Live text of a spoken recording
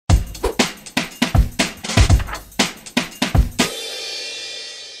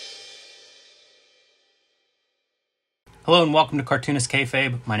Hello and welcome to Cartoonist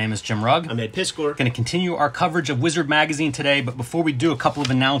Kayfabe. My name is Jim Rugg. I'm Ed Piskor. Going to continue our coverage of Wizard Magazine today, but before we do, a couple of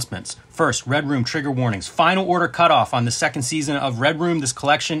announcements. First, Red Room trigger warnings. Final order cutoff on the second season of Red Room. This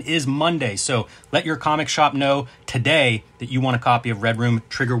collection is Monday, so let your comic shop know today that you want a copy of Red Room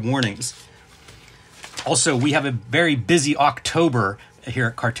trigger warnings. Also, we have a very busy October here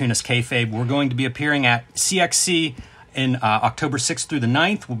at Cartoonist Kayfabe. We're going to be appearing at CXC in October 6th through the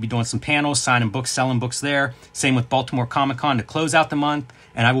 9th. We'll be doing some panels, signing books, selling books there. Same with Baltimore Comic Con to close out the month.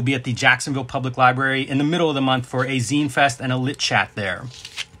 And I will be at the Jacksonville Public Library in the middle of the month for a zine fest and a lit chat there.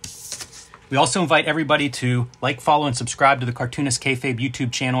 We also invite everybody to like, follow, and subscribe to the Cartoonist Kayfabe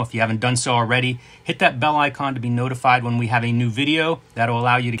YouTube channel if you haven't done so already. Hit that bell icon to be notified when we have a new video. That'll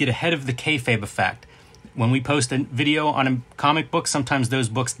allow you to get ahead of the kayfabe effect. When we post a video on a comic book, sometimes those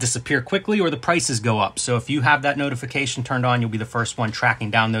books disappear quickly or the prices go up. So if you have that notification turned on, you'll be the first one tracking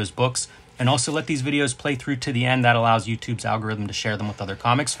down those books. And also let these videos play through to the end. That allows YouTube's algorithm to share them with other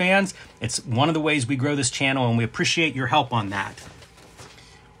comics fans. It's one of the ways we grow this channel, and we appreciate your help on that.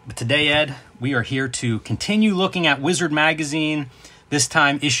 But today, Ed, we are here to continue looking at Wizard Magazine, this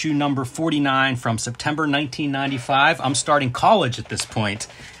time issue number 49 from September 1995. I'm starting college at this point.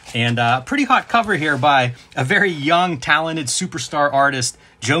 And a pretty hot cover here by a very young, talented superstar artist,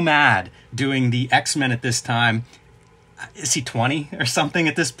 Joe Mad, doing the X-Men at this time. Is he 20 or something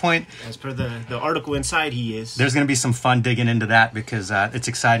at this point? As per the article inside, he is. There's going to be some fun digging into that because it's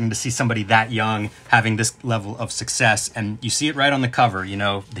exciting to see somebody that young having this level of success. And you see it right on the cover, you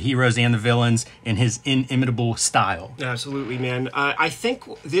know, the heroes and the villains in his inimitable style. Absolutely, man. I think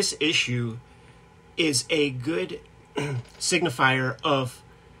this issue is a good signifier of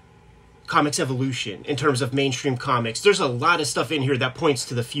comics evolution in terms of mainstream comics. There's a lot of stuff in here that points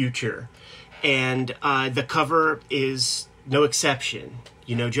to the future, and the cover is no exception.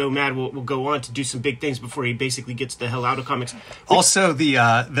 You know, Joe Mad will go on to do some big things before he basically gets the hell out of comics. Also,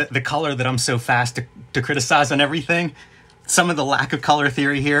 the color that I'm so fast to criticize on everything, some of the lack of color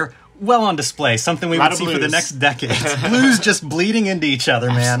theory here, well on display. Something we would see for the next decade. Blues just bleeding into each other,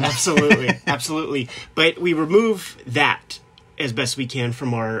 man. Absolutely, absolutely. But we remove that as best we can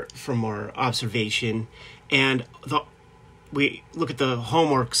from our observation, and we look at the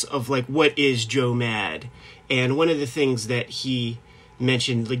hallmarks of like what is Joe Mad. And one of the things that he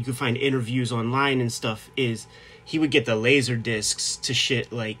mentioned, like you can find interviews online and stuff, is he would get the laser discs to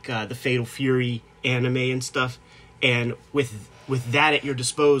shit like the Fatal Fury anime and stuff, and with that at your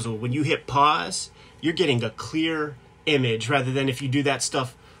disposal, when you hit pause, you're getting a clear image rather than if you do that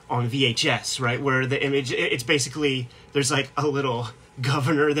stuff on VHS, right, where the image, it's basically, there's like a little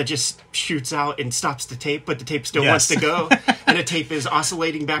governor that just shoots out and stops the tape, but the tape still wants to go, and the tape is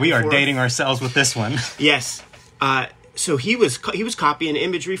oscillating back and forth. We are dating ourselves with this one. Yes. So he was copying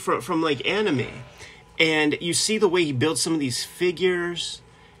imagery from like anime, and you see the way he builds some of these figures.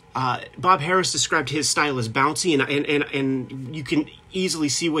 Bob Harris described his style as bouncy, and you can easily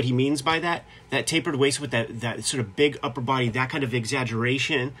see what he means by that. That tapered waist with that sort of big upper body, that kind of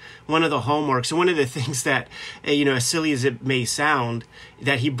exaggeration. One of the hallmarks, and one of the things that, you know, as silly as it may sound,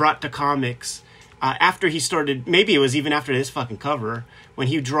 that he brought to comics after he started, maybe it was even after this fucking cover, when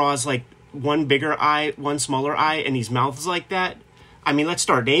he draws like one bigger eye, one smaller eye, and these mouths like that. I mean, let's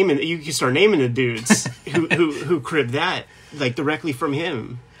start naming. You can start naming the dudes who cribbed that like directly from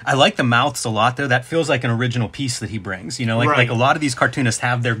him. I like the mouths a lot, though. That feels like an original piece that he brings. You know, like a lot of these cartoonists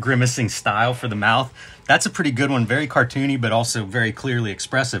have their grimacing style for the mouth. That's a pretty good one. Very cartoony, but also very clearly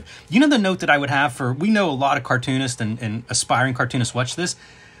expressive. You know, the note that I would have for, we know a lot of cartoonists and aspiring cartoonists watch this.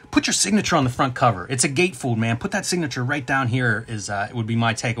 Put your signature on the front cover. It's a gatefold, man. Put that signature right down here it would be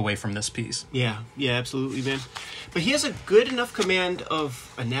my takeaway from this piece. Yeah, absolutely, man. But he has a good enough command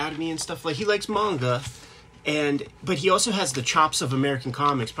of anatomy and stuff. Like, he likes manga. But he also has the chops of American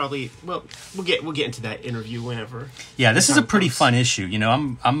comics. Probably, well, we'll get into that interview whenever. Yeah, this is a pretty fun issue. You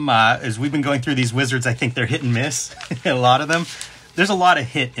know, I'm as we've been going through these Wizards, I think they're hit and miss. A lot of them. There's a lot of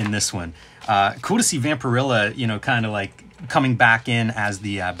hit in this one. Cool to see Vampirilla, you know, kind of like coming back in as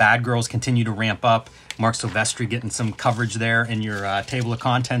the Bad Girls continue to ramp up. Mark Silvestri getting some coverage there in your table of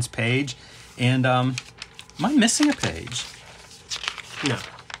contents page. And am I missing a page? No,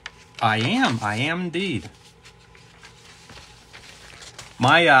 I am indeed.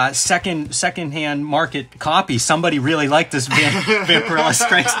 My second-hand market copy, somebody really liked this Vampirilla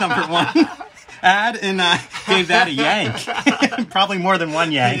Strikes #1 ad and gave that a yank. Probably more than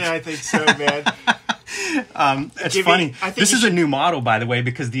one yank. Yeah, I think so, man. It's funny. This is a new model, by the way,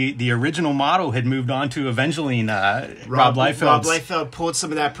 because the original model had moved on to Evangeline. Rob Liefeld. Rob Liefeld pulled some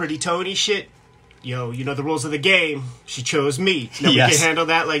of that Pretty Tony shit yo, you know the rules of the game. She chose me. Now Yes. we can handle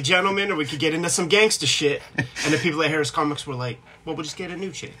that like gentlemen, or we could get into some gangster shit. And the people at Harris Comics were like, well, we'll just get a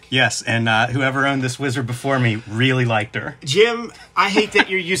new chick. Yes, and whoever owned this wizard before me really liked her. Jim, I hate that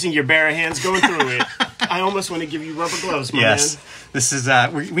you're using your bare hands going through it. I almost want to give you rubber gloves, my Yes, man. this is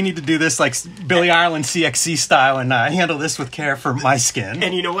we need to do this like Billy Ireland CXC style and handle this with care for my skin.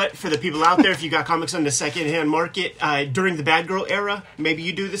 And you know what? For the people out there, if you got comics on the secondhand market during the Bad Girl era, maybe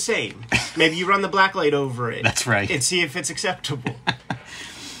you do the same. Maybe you run the blacklight over it. That's right. And see if it's acceptable.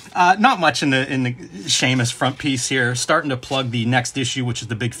 Not much in the Seamus front piece here. Starting to plug the next issue, which is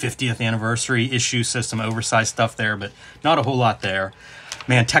the big 50th anniversary issue, so some oversized stuff there, but not a whole lot there.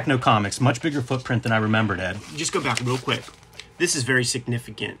 Man, Techno Comics, much bigger footprint than I remembered, Ed. Just go back real quick. This is very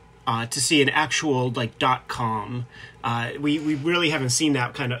significant to see an actual like .com. We really haven't seen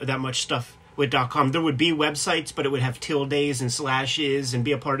that much stuff with .com. There would be websites, but it would have tildes and slashes and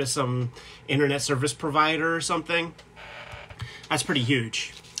be a part of some internet service provider or something. That's pretty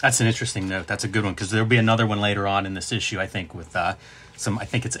huge. That's an interesting note. That's a good one, because there'll be another one later on in this issue, I think, with I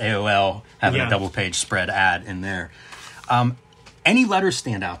think it's AOL having a double-page spread ad in there. Any letters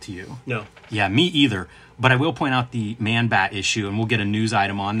stand out to you? No. Yeah, me either. But I will point out the Man-Bat issue, and we'll get a news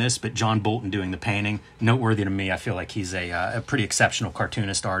item on this, but John Bolton doing the painting, noteworthy to me. I feel like he's a pretty exceptional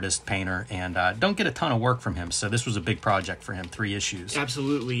cartoonist, artist, painter, and don't get a ton of work from him. So this was a big project for him, 3 issues.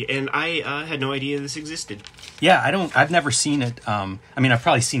 Absolutely. And I had no idea this existed. Yeah, I've never seen it. I mean, I've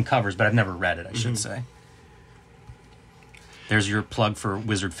probably seen covers, but I've never read it, I should say. There's your plug for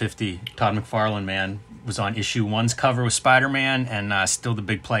Wizard 50. Todd McFarlane, man, was on issue 1's cover with Spider-Man, and still the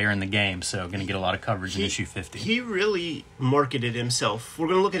big player in the game, so going to get a lot of coverage in issue 50. He really marketed himself. We're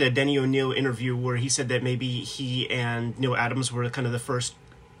going to look at a Denny O'Neil interview where he said that maybe he and Neil Adams were kind of the first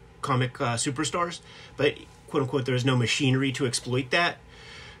comic superstars, but quote-unquote there's no machinery to exploit that.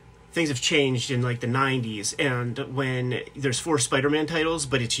 Things have changed in like the 90s, and when there's 4 Spider-Man titles,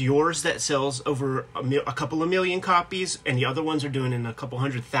 but it's yours that sells over a couple of million copies, and the other ones are doing in a couple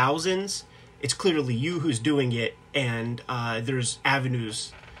 100,000s, it's clearly you who's doing it, and there's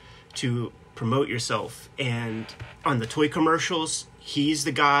avenues to promote yourself. And on the toy commercials, he's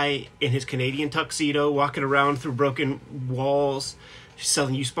the guy in his Canadian tuxedo walking around through broken walls,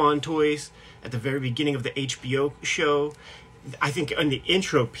 selling you Spawn toys. At the very beginning of the HBO show, I think on the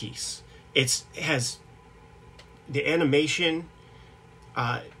intro piece, it has the animation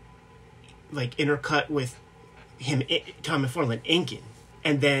like intercut with him, Tom McFarlane, inking.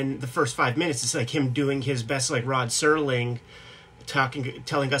 And then the first 5 minutes, it's like him doing his best, like Rod Serling,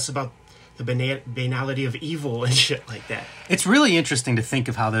 telling us about the banality of evil and shit like that. It's really interesting to think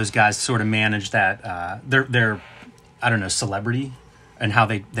of how those guys sort of manage that, their I don't know, celebrity, and how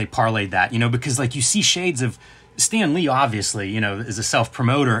they parlayed that, because like you see shades of Stan Lee, obviously, is a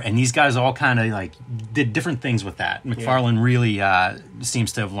self-promoter, and these guys all kind of like did different things with that. McFarlane really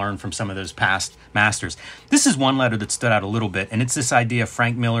seems to have learned from some of those past masters. This is one letter that stood out a little bit, and it's this idea of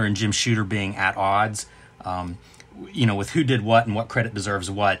Frank Miller and Jim Shooter being at odds, with who did what and what credit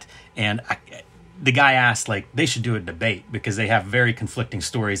deserves what. And the guy asked, like, they should do a debate because they have very conflicting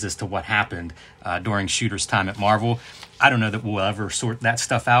stories as to what happened during Shooter's time at Marvel. I don't know that we'll ever sort that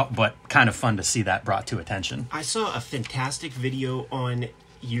stuff out, but kind of fun to see that brought to attention. I saw a fantastic video on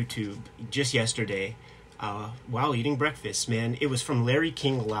YouTube just yesterday while eating breakfast, man. It was from Larry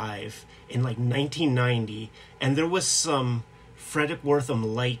King Live in like 1990, and there was some Frederick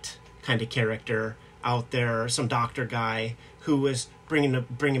Wortham Light kind of character out there, some doctor guy who was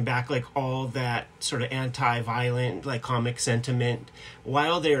bringing back like all that sort of anti-violent like comic sentiment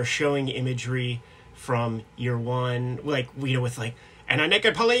while they are showing imagery from year one, like, with like, and a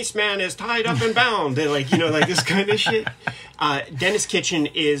naked policeman is tied up and bound, and like, like this kind of shit. Dennis Kitchen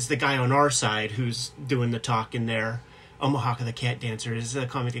is the guy on our side who's doing the talking there. Omohaka the Cat Dancer is a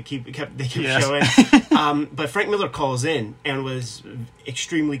comic that they keep showing. But Frank Miller calls in and was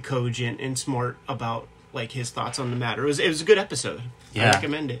extremely cogent and smart about like his thoughts on the matter. It was a good episode. Yeah. I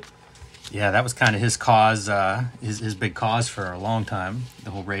recommend it. Yeah, that was kind of his cause, his big cause for a long time, the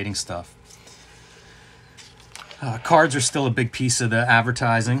whole rating stuff. Cards are still a big piece of the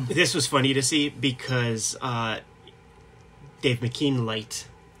advertising. This was funny to see because Dave McKean light.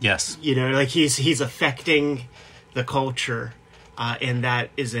 Yes. Like he's affecting the culture, and that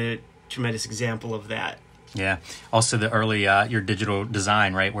is a tremendous example of that. Yeah. Also, the early your digital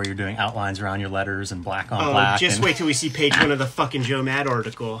design, right, where you're doing outlines around your letters and black on black. Just wait till we see page 1 of the fucking Joe Mad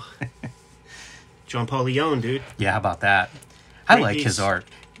article. John Paul Leon, dude. Yeah, how about that? I like his art.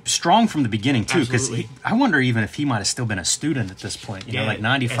 Strong from the beginning, too, because I wonder even if he might have still been a student at this point, like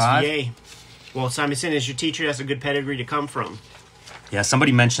 95? SVA. Well, Simonson is your teacher. That's a good pedigree to come from. Yeah,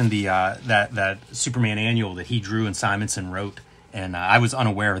 somebody mentioned the that Superman annual that he drew and Simonson wrote, and I was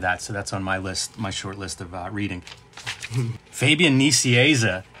unaware of that, so that's on my list, my short list of reading. Fabian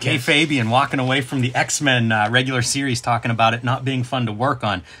Nicieza, K. Yes. Fabian, walking away from the X-Men regular series, talking about it not being fun to work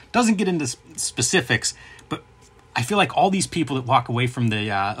on. Doesn't get into specifics, but I feel like all these people that walk away from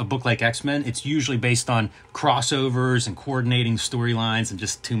a book like X-Men, it's usually based on crossovers and coordinating storylines and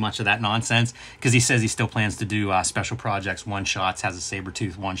just too much of that nonsense. Because he says he still plans to do special projects, one-shots, has a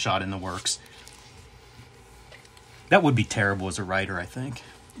Sabretooth one-shot in the works. That would be terrible as a writer, I think.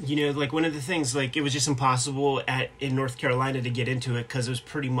 You know, like one of the things, like it was just impossible in North Carolina to get into it because it was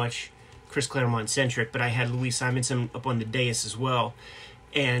pretty much Chris Claremont centric. But I had Louise Simonson up on the dais as well,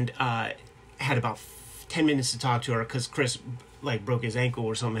 and had about 10 minutes to talk to her because Chris like broke his ankle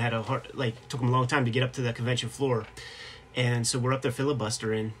or something. Had a heart, like took him a long time to get up to the convention floor, and so we're up there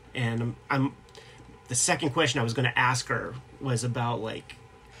filibustering. And I'm the second question I was going to ask her was about like,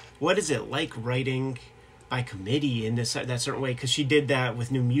 what is it like writing by committee in that certain way, because she did that with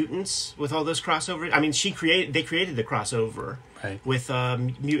New Mutants with all those crossovers. I mean, they created the crossover right. with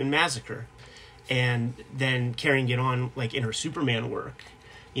Mutant Massacre, and then carrying it on like in her Superman work.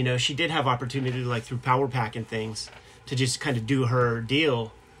 You know, she did have opportunity like through Power Pack and things to just kind of do her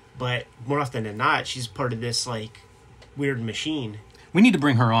deal, but more often than not, she's part of this like weird machine. We need to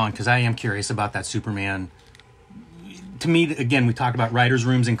bring her on because I am curious about that Superman. To me, again, we talked about writers'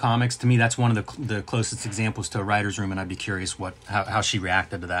 rooms in comics. To me, that's one of the closest examples to a writer's room, and I'd be curious how she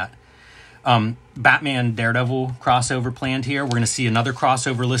reacted to that. Batman Daredevil crossover planned here. We're going to see another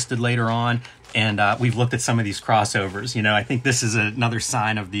crossover listed later on, and we've looked at some of these crossovers. You know, I think this is another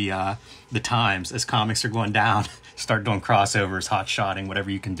sign of the times as comics are going down. Start doing crossovers, hot shotting,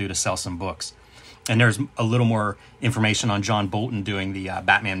 whatever you can do to sell some books. And there's a little more information on John Bolton doing the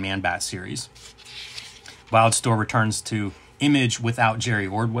Batman Man-Bat series. Wildstorm returns to Image without Jerry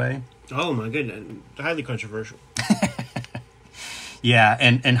Ordway. Oh my goodness, highly controversial. Yeah,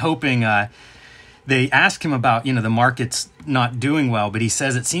 and hoping they ask him about, you know, the market's not doing well, but he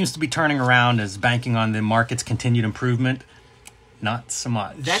says it seems to be turning around as banking on the market's continued improvement. Not so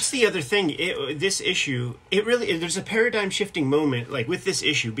much. That's the other thing. This issue, there's a paradigm shifting moment like with this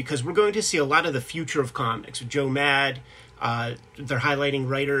issue, because we're going to see a lot of the future of comics. Joe Mad, they're highlighting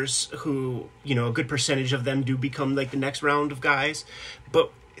writers who, you know, a good percentage of them do become like the next round of guys.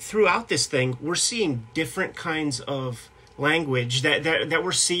 But throughout this thing, we're seeing different kinds of language that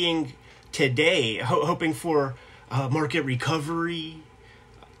we're seeing today, hoping for market recovery.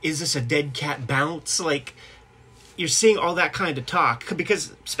 Is this a dead cat bounce? Like, you're seeing all that kind of talk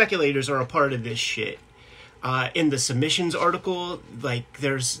because speculators are a part of this shit. In the submissions article, like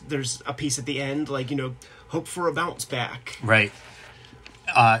there's a piece at the end, like, you know, hope for a bounce back. Right.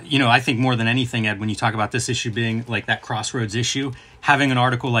 You know, I think more than anything, Ed, when you talk about this issue being like that crossroads issue, having an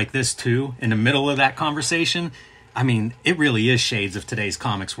article like this too in the middle of that conversation, I mean, it really is shades of today's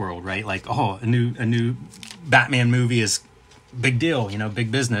comics world, right? Like, oh, a new Batman movie is big deal, you know,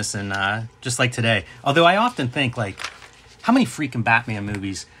 big business, and just like today. Although I often think, like, how many freaking Batman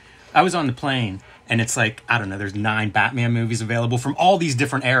movies? I was on the plane, and it's like, I don't know, there's 9 Batman movies available from all these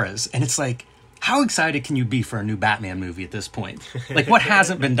different eras, and it's like, how excited can you be for a new Batman movie at this point? Like, what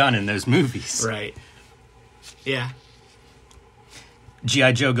hasn't been done in those movies? Right. Yeah.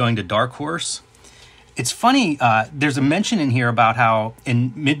 G.I. Joe going to Dark Horse. It's funny, there's a mention in here about how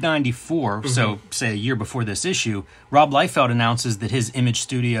in mid-94, so say a year before this issue, Rob Liefeld announces that his Image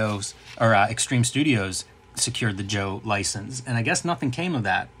Studios, or Extreme Studios, secured the Joe license. And I guess nothing came of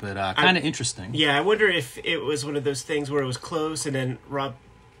that, but kind of interesting. Yeah, I wonder if it was one of those things where it was close and then Rob,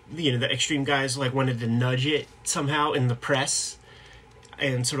 you know, the Extreme guys like wanted to nudge it somehow in the press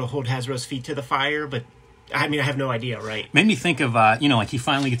and sort of hold Hasbro's feet to the fire, but I mean, I have no idea, right? Made me think of, you know, like he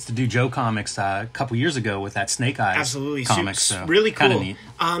finally gets to do Joe comics a couple years ago with that Snake Eyes Absolutely. comics. So really cool. Kinda neat.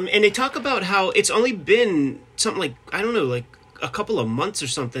 And they talk about how it's only been something like, I don't know, like a couple of months or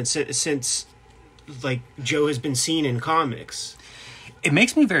something since like Joe has been seen in comics. It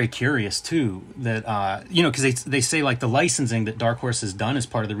makes me very curious, too, that, you know, because they say, like, the licensing that Dark Horse has done is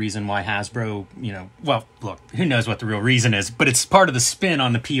part of the reason why Hasbro, you know, well, look, who knows what the real reason is, but it's part of the spin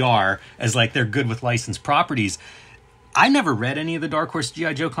on the PR as, like, they're good with licensed properties. I never read any of the Dark Horse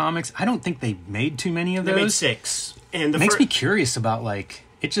G.I. Joe comics. I don't think they made too many of those. They made 6. And it makes me curious about, like,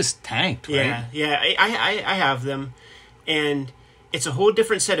 it just tanked, right? Yeah, I have them. And it's a whole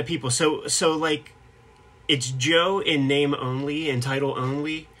different set of people. So like, it's Joe in name only, in title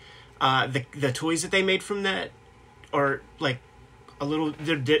only. The toys that they made from that are like a little.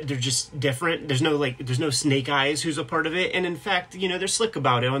 They're just different. There's no Snake Eyes who's a part of it, and in fact, they're slick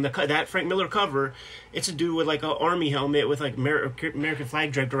about it. On that Frank Miller cover, it's a dude with like an army helmet with like American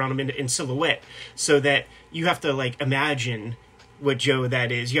flag draped around him in silhouette, so that you have to like imagine what Joe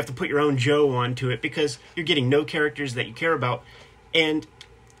that is. You have to put your own Joe onto it because you're getting no characters that you care about, and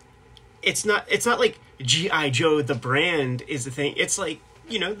it's not like G.I. Joe the brand is the thing. It's like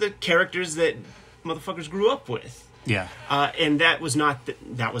the characters that motherfuckers grew up with. Yeah. And that was not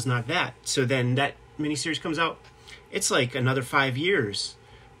that. So then that miniseries comes out. It's like another 5 years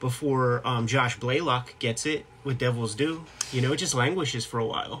before Josh Blaylock gets it with Devil's Due. It just languishes for a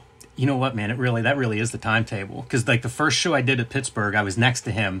while. You know what, man? That really is the timetable. Because like the first show I did at Pittsburgh, I was next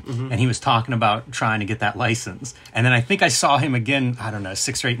to him, and he was talking about trying to get that license. And then I think I saw him again, I don't know,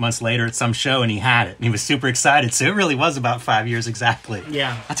 6 or 8 months later at some show, and he had it. And he was super excited. So it really was about 5 years exactly.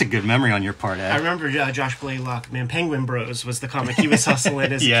 Yeah. That's a good memory on your part, Ed. I remember Josh Blaylock, man. Penguin Bros was the comic he was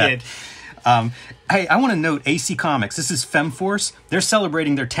hustling as a kid. Hey, I want to note AC Comics. This is FemForce. They're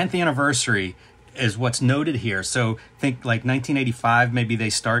celebrating their 10th anniversary is what's noted here. So think like 1985, maybe they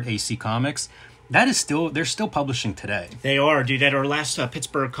start AC Comics. They're still publishing today. They are, dude. At our last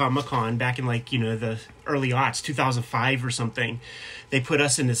Pittsburgh Comic-Con back in like, the early aughts, 2005 or something, they put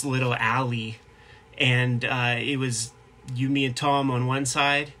us in this little alley, and it was you, me, and Tom on one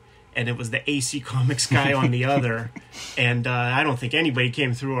side, and it was the AC Comics guy on the other. And I don't think anybody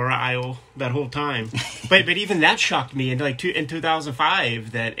came through our aisle that whole time. But even that shocked me in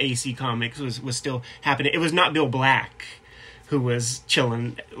 2005 that AC Comics was still happening. It was not Bill Black who was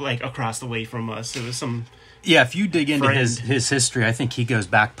chilling like across the way from us. It was some if you dig into friend. his history, I think he goes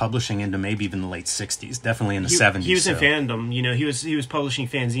back publishing into maybe even the late 60s, definitely in the 70s. He was in fandom, he was publishing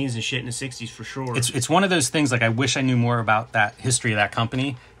fanzines and shit in the 60s for sure. It's one of those things like I wish I knew more about that history of that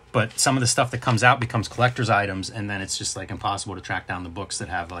company. But some of the stuff that comes out becomes collector's items, and then it's just like impossible to track down the books that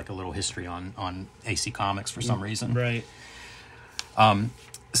have like a little history on AC Comics for some reason. Right.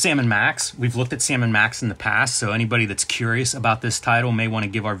 Sam and Max. We've looked at Sam and Max in the past, so anybody that's curious about this title may want to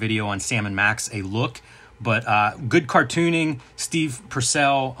give our video on Sam and Max a look. But good cartooning, Steve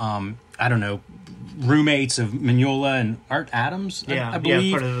Purcell, I don't know, roommates of Mignola and Art Adams, I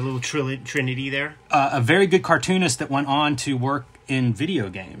believe. Part of the little trinity there. A very good cartoonist that went on to work in video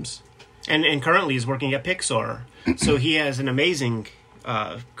games. And currently is working at Pixar. So he has an amazing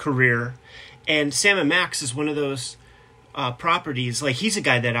career. And Sam and Max is one of those properties. Like, he's a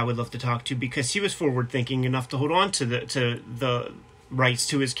guy that I would love to talk to because he was forward-thinking enough to hold on to the rights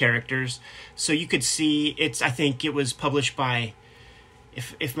to his characters. So you could see I think it was published by,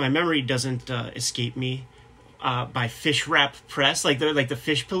 if my memory doesn't escape me, by Fish Wrap Press. Like they're like the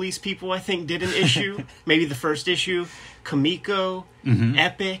Fish Police people, I think, did an issue. Maybe the first issue. Kamiko,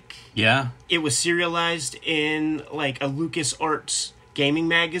 Epic. Yeah. It was serialized in like a LucasArts gaming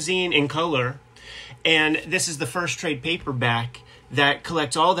magazine in color. And this is the first trade paperback that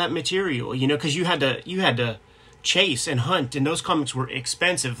collects all that material, because you had to chase and hunt, and those comics were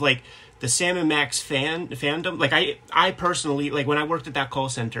expensive. Like the Sam and Max fandom. Like I personally, like when I worked at that call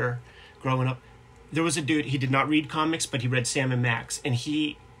center growing up, there was a dude, he did not read comics, but he read Sam and Max, and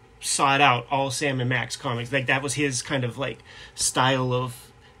he sought out all Sam and Max comics. Like that was his kind of like style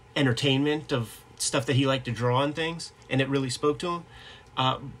of entertainment, of stuff that he liked to draw and things, and it really spoke to him.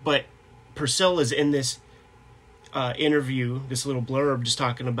 But Purcell is in this interview, this little blurb, just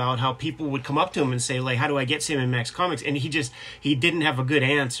talking about how people would come up to him and say, like, how do I get Sam and Max comics? And he didn't have a good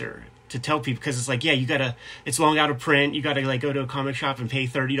answer to tell people, because it's like, yeah, it's long out of print, you gotta like go to a comic shop and pay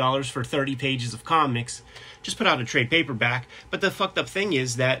 $30 for 30 pages of comics. Just put out a trade paperback. But the fucked up thing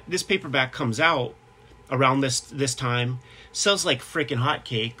is that this paperback comes out around this time, sells like freaking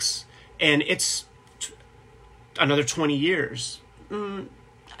hotcakes, and it's another 20 years,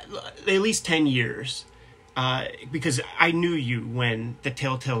 at least 10 years, because I knew you when the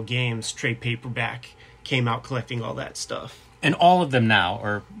Telltale Games trade paperback came out, collecting all that stuff. And all of them now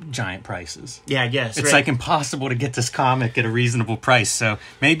are giant prices. Yeah, I guess. It's right? like impossible to get this comic at a reasonable price. So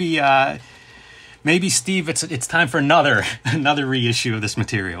maybe Steve, it's time for another reissue of this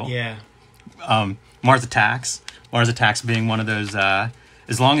material. Yeah. Mars Attacks. Mars Attacks being one of those.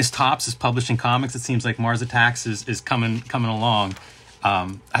 As long as Topps is publishing comics, it seems like Mars Attacks is coming along.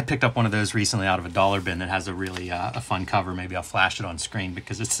 I picked up one of those recently out of a dollar bin that has a really a fun cover. Maybe I'll flash it on screen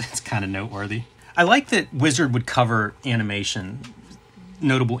because it's kind of noteworthy. I like that Wizard would cover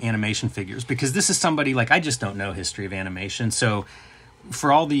notable animation figures, because this is somebody, like, I just don't know history of animation. So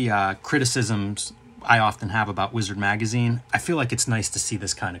for all the criticisms I often have about Wizard Magazine, I feel like it's nice to see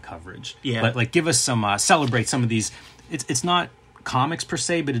this kind of coverage. Yeah. Like give us some, celebrate some of these. It's not comics per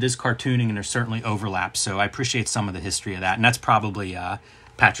se, but it is cartooning, and there's certainly overlaps. So I appreciate some of the history of that, and that's probably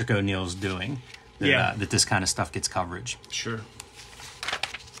Patrick O'Neill's doing. That this kind of stuff gets coverage. Sure.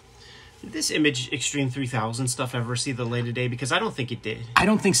 Did this Image Extreme 3000 stuff ever see the light of day? Because I don't think it did. I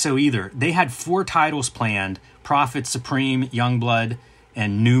don't think so either. They had 4 titles planned: Prophet, Supreme, Youngblood,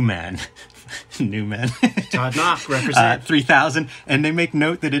 and New Men. New Men. Todd Knock, represent. 3000. And they make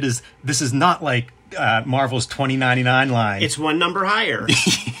note that this is not like Marvel's 2099 line. It's one number higher.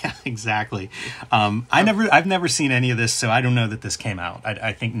 Yeah, exactly. I've never seen any of this, so I don't know that this came out.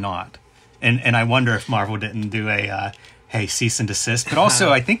 I think not. And I wonder if Marvel didn't do a hey, cease and desist. But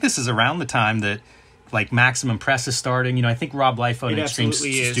also, I think this is around the time that like Maximum Press is starting. You know, I think Rob Liefeld and Extreme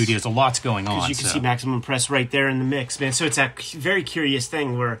Studios, a lot's going on. Because you can see Maximum Press right there in the mix, man. So it's a very curious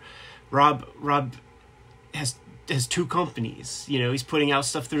thing where Rob has 2 companies. You know, he's putting out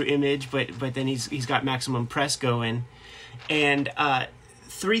stuff through Image, but then he's got Maximum Press going, and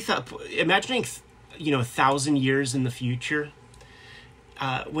imagining 1,000 years in the future.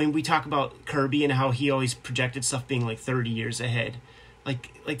 When we talk about Kirby and how he always projected stuff being like 30 years ahead,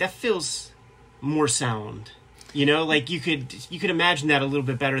 like that feels more sound. You know, like you could imagine that a little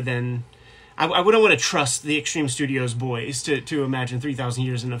bit better than. I wouldn't want to trust the Extreme Studios boys to imagine 3,000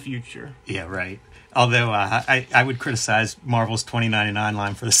 years in the future. Yeah, right. Although I would criticize Marvel's 2099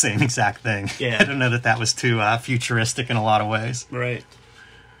 line for the same exact thing. Yeah. I don't know that was too futuristic in a lot of ways. Right.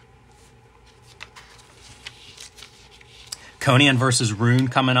 Conan versus Rune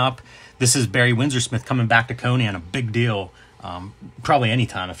coming up. This is Barry Windsor-Smith coming back to Conan, a big deal. Probably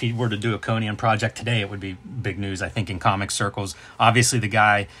anytime. If he were to do a Conan project today, it would be big news, I think, in comic circles. Obviously, the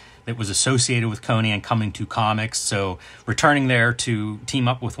guy that was associated with Conan coming to comics, so returning there to team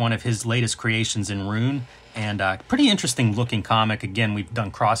up with one of his latest creations in Rune. And pretty interesting looking comic. Again, we've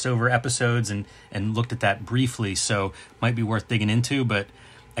done crossover episodes and looked at that briefly, so might be worth digging into, but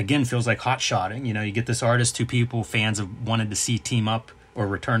again, feels like hot shotting. You know, you get this artist, 2 people fans have wanted to see team up or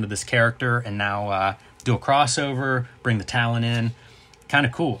return to this character, and now do a crossover, bring the talent in. Kind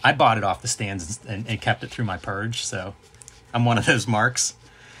of cool. I bought it off the stands and kept it through my purge, so I'm one of those marks.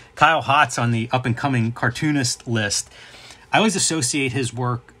 Kyle Hotz on the up-and-coming cartoonist list. I always associate his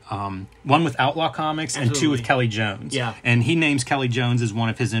work, 1 with Outlaw Comics and 2 with Kelly Jones. Yeah. And he names Kelly Jones as one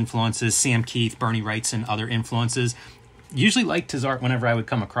of his influences, Sam Keith, Bernie Wrightson, other influences. Usually liked his art whenever I would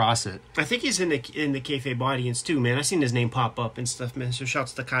come across it. I think he's in the kayfabe audience too, man. I've seen his name pop up and stuff, man. So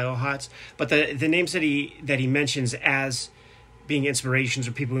shouts to Kyle Hotz. But the names that he mentions as being inspirations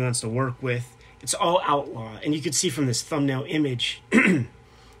or people he wants to work with, it's all outlaw. And you could see from this thumbnail image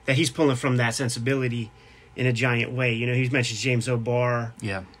that he's pulling from that sensibility in a giant way. You know, he mentions James O'Barr,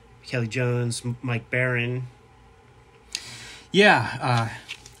 Yeah. Kelly Jones, Mike Barron. Yeah,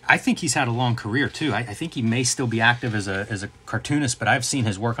 I think he's had a long career too. I think he may still be active as a cartoonist, but I've seen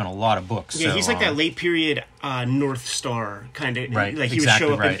his work on a lot of books. Yeah, so, he's like that late period North Star kind of. Right, Like he exactly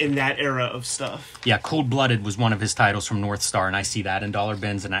would show up right. in that era of stuff. Yeah, Cold Blooded was one of his titles from North Star, and I see that in dollar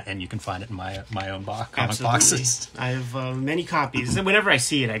bins, and you can find it in my own comic boxes. I have many copies. Whenever I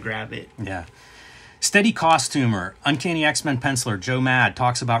see it, I grab it. Yeah. Steady Costumer, Uncanny X-Men penciler Joe Mad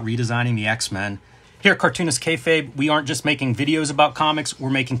talks about redesigning the X-Men. Here at Cartoonist Kayfabe, we aren't just making videos about comics,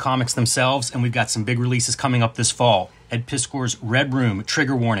 we're making comics themselves, and we've got some big releases coming up this fall. Ed Piskor's Red Room,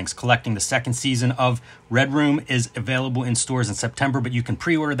 Trigger Warnings, collecting the 2nd season of Red Room is available in stores in September, but you can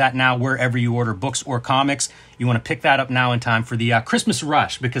pre-order that now wherever you order books or comics. You want to pick that up now in time for the Christmas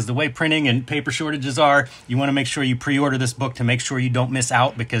rush, because the way printing and paper shortages are, you want to make sure you pre-order this book to make sure you don't miss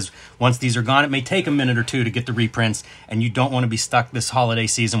out, because once these are gone, it may take a minute or 2 to get the reprints, and you don't want to be stuck this holiday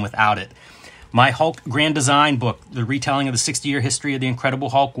season without it. My Hulk Grand Design book, the retelling of the 60-year history of the Incredible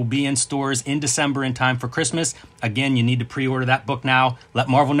Hulk, will be in stores in December in time for Christmas. Again, you need to pre-order that book now. Let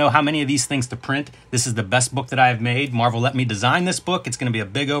Marvel know how many of these things to print. This is the best book that I have made. Marvel let me design this book. It's going to be a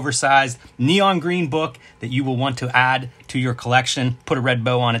big, oversized, neon green book that you will want to add to your collection. Put a red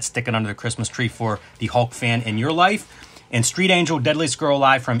bow on it, stick it under the Christmas tree for the Hulk fan in your life. And Street Angel, Deadliest Girl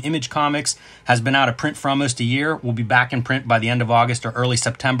Alive from Image Comics has been out of print for almost a year. We'll be back in print by the end of August or early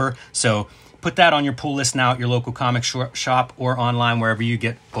September. So put that on your pull list now at your local comic shop or online wherever you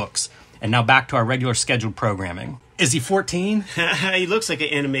get books. And now back to our regular scheduled programming. Is he 14? He looks like an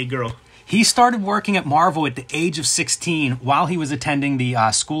anime girl. He started working at Marvel at the age of 16 while he was attending the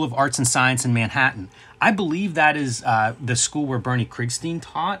School of Arts and Science in Manhattan. I believe that is the school where Bernie Krigstein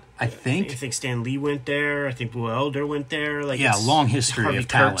taught, I think. I think Stan Lee went there. I think Will Elder went there. Like, yeah, long history Harvey of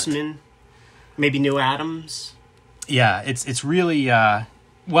talent. Kurtzman, maybe Neil Adams. Yeah, it's really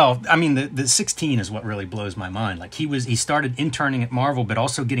Well, I mean, the 16 is what really blows my mind. Like he started interning at Marvel, but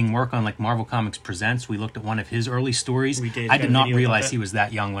also getting work on like Marvel Comics Presents. We looked at one of his early stories. We did. I did not realize he was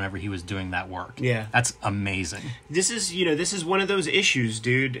that young whenever he was doing that work. Yeah, that's amazing. This is one of those issues,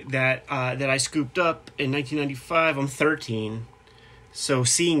 dude, that I scooped up in 1995. I'm 13, so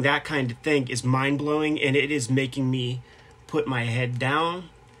seeing that kind of thing is mind blowing, and it is making me put my head down,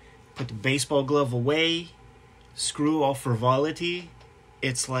 put the baseball glove away, screw all frivolity.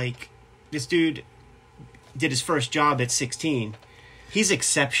 It's like this dude did his first job at 16. He's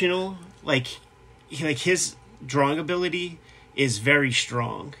exceptional. Like his drawing ability is very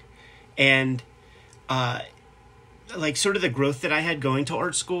strong, and like sort of the growth that I had going to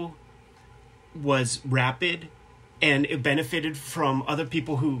art school was rapid, and it benefited from other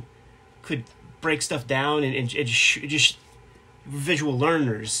people who could break stuff down and just visual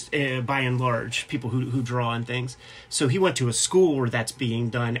learners, by and large, people who draw on things. So he went to a school where that's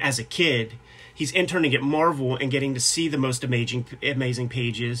being done as a kid. He's interning at Marvel and getting to see the most amazing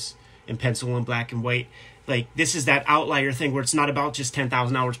pages in pencil and black and white. Like, this is that outlier thing where it's not about just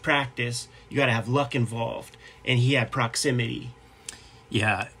 10,000 hours practice. You got to have luck involved. And he had proximity.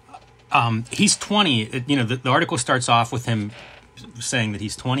 Yeah. He's 20. You know, the article starts off with him saying that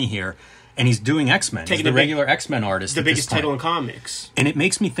he's 20 here. And he's doing X-Men. He's the regular X-Men artist. The biggest title in comics. And it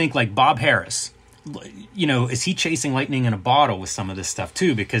makes me think like Bob Harris. You know, is he chasing lightning in a bottle with some of this stuff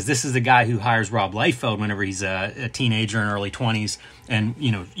too? Because this is the guy who hires Rob Liefeld whenever he's a teenager in early 20s. And,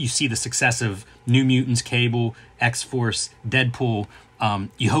 you know, you see the success of New Mutants, Cable, X-Force, Deadpool.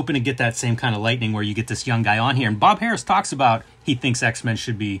 You're hoping to get that same kind of lightning where you get this young guy on here. And Bob Harris talks about he thinks X-Men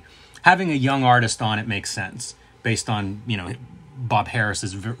should be having a young artist on. It makes sense based on, you know, Bob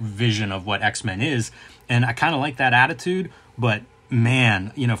Harris's vision of what X-Men is. And I kind of like that attitude, but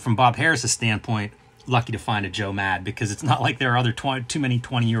man, you know, from Bob Harris's standpoint, lucky to find a Joe Mad, because it's not like there are other too many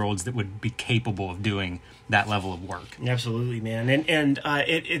 20-year-olds that would be capable of doing that level of work. Absolutely, man. And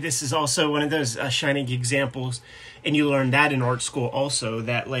this is also one of those shining examples, and you learn that in art school also,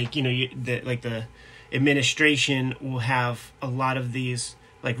 that like, you know, the administration will have a lot of these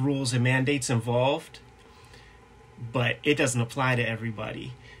like rules and mandates involved, but it doesn't apply to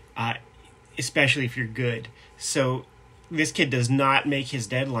everybody, especially if you're good. So this kid does not make his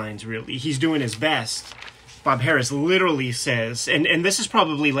deadlines, really. He's doing his best. Bob Harris literally says, and this is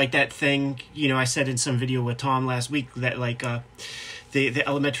probably like that thing, you know, I said in some video with Tom last week, that like the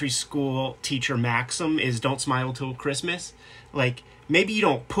elementary school teacher maxim is don't smile till Christmas. Like, maybe you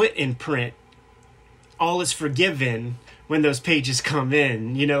don't put in print all is forgiven when those pages come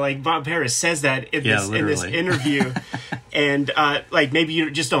in, you know, like Bob Harris says that in this interview. And like, maybe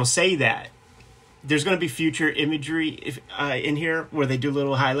you just don't say that. There's going to be future imagery in here where they do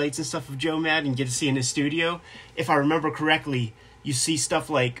little highlights and stuff of Joe Mad and get to see in his studio. If I remember correctly, you see stuff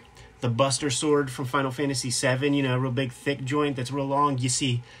like the Buster Sword from Final Fantasy VII, you know, a real big thick joint that's real long. You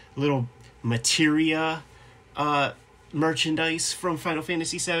see little materia merchandise from Final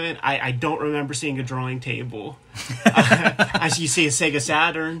Fantasy VII. I don't remember seeing a drawing table. As you see a Sega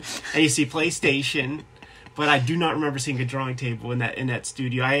Saturn and you see PlayStation, but I do not remember seeing a drawing table in that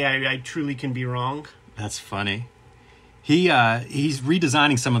studio. I truly can be wrong. That's funny. He's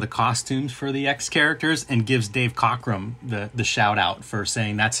redesigning some of the costumes for the X characters and gives Dave Cockrum the shout out for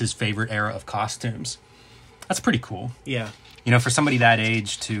saying that's his favorite era of costumes. That's pretty cool. Yeah. You know, for somebody that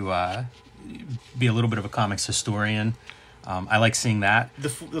age to be a little bit of a comics historian, I like seeing that. The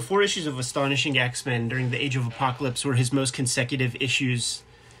 4 issues of Astonishing X-Men during the Age of Apocalypse were his most consecutive issues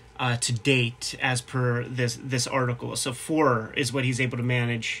to date, as per this article. So 4 is what he's able to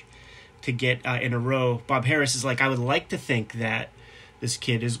manage to get in a row. Bob Harris is like, I would like to think that this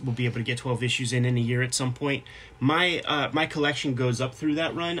kid will be able to get 12 issues in a year at some point. My collection goes up through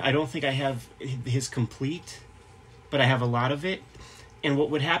that run. I don't think I have his complete, but I have a lot of it. And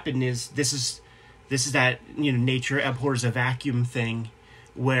what would happen is this is that, you know, nature abhors a vacuum thing,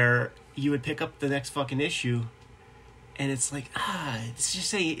 where you would pick up the next fucking issue, and it's like, it's just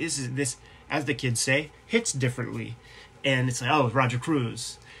saying this, as the kids say, hits differently, and it's like, oh, Roger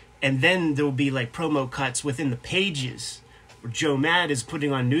Cruz, and then there will be like promo cuts within the pages where Joe Mad is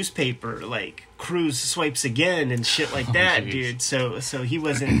putting on newspaper like Cruz swipes again and shit like that, dude. So he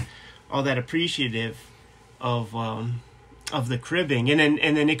wasn't all that appreciative of the cribbing, and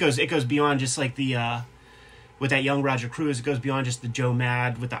then it goes beyond just like the with that young Roger Cruz, it goes beyond just the Joe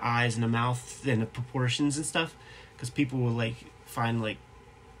Mad with the eyes and the mouth and the proportions and stuff, because people will like find like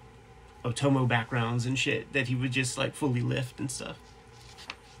Otomo backgrounds and shit that he would just like fully lift and stuff.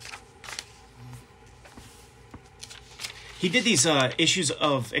 He did these issues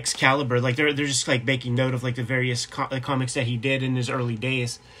of Excalibur, like they're just like making note of like the various comics that he did in his early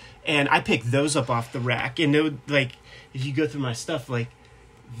days, and I picked those up off the rack. And it would, like, if you go through my stuff, like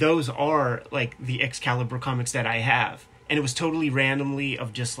those are like the Excalibur comics that I have, and it was totally randomly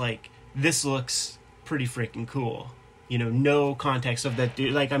of just like, this looks pretty freaking cool. You know, no context of that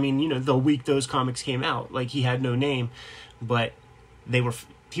dude. Like, I mean, you know, the week those comics came out, like he had no name, but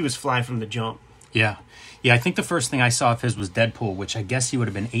he was fly from the jump. Yeah. Yeah, I think the first thing I saw of his was Deadpool, which I guess he would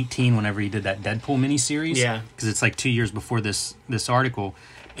have been 18 whenever he did that Deadpool miniseries. Yeah. Because it's like 2 years before this article.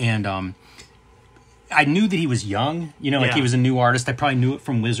 And I knew that he was young, you know, like he was a new artist. I probably knew it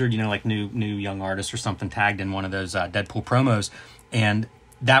from Wizard, you know, like new young artist or something tagged in one of those Deadpool promos. And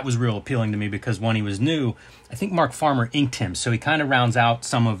that was real appealing to me because, one, he was new. I think Mark Farmer inked him, so he kind of rounds out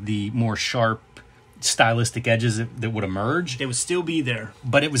some of the more sharp stylistic edges that would emerge. They would still be there.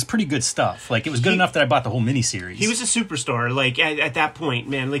 But it was pretty good stuff. Like, it was good enough that I bought the whole miniseries. He was a superstar, like, at that point,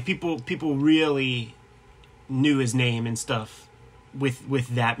 man. Like, people really knew his name and stuff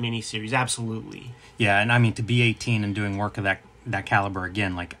with that miniseries, absolutely. Yeah, and I mean, to be 18 and doing work of that caliber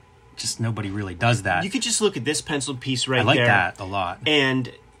again, like, just nobody really does that. You could just look at this penciled piece right there. I like that a lot.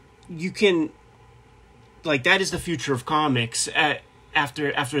 And you can, like, that is the future of comics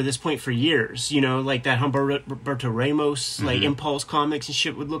after this point for years, you know, like that Humberto Ramos, like Impulse Comics and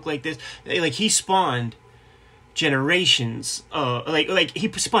shit would look like this. Like, he spawned generations, like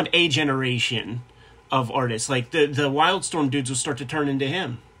he spawned a generation of artists. Like the Wildstorm dudes will start to turn into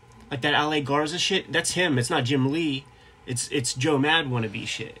him. Like that L.A. Garza shit, that's him. It's not Jim Lee. It's Joe Mad wannabe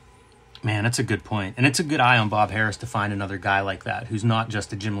shit. Man, that's a good point. And it's a good eye on Bob Harris to find another guy like that who's not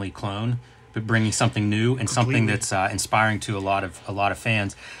just a Jim Lee clone, but bringing something new and something that's inspiring to a lot of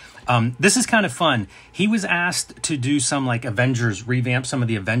fans. This is kind of fun. He was asked to do some like Avengers, revamp some of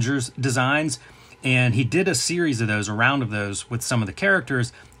the Avengers designs, and he did a series of those, a round of those with some of the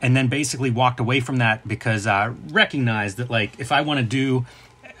characters, and then basically walked away from that because I recognized that, like, if I want to do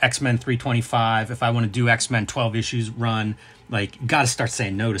X-Men 325, if I want to do X-Men 12 issues run, like, got to start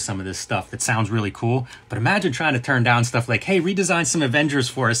saying no to some of this stuff that sounds really cool. But imagine trying to turn down stuff like, hey, redesign some Avengers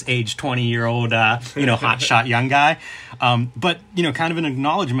for us, age 20-year-old, hotshot young guy. But, you know, kind of an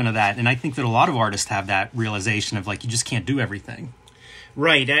acknowledgement of that. And I think that a lot of artists have that realization of, like, you just can't do everything.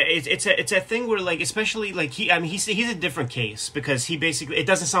 Right. It's a thing where, like, especially, like, he's a different case because he basically, it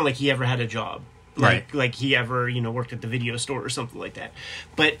doesn't sound like he ever had a job. Like he ever, you know, worked at the video store or something like that.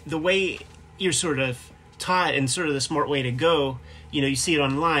 But the way you're sort of taught and sort of the smart way to go, you know, you see it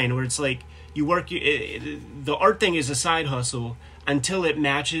online where it's like you work, the art thing is a side hustle until it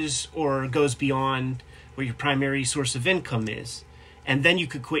matches or goes beyond what your primary source of income is. And then you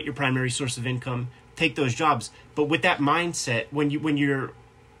could quit your primary source of income, take those jobs. But with that mindset, when you're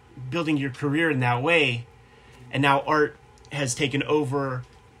building your career in that way, and now art has taken over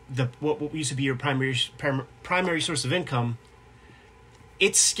what used to be your primary source of income,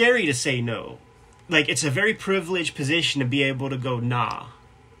 it's scary to say no. Like, it's a very privileged position to be able to go, nah,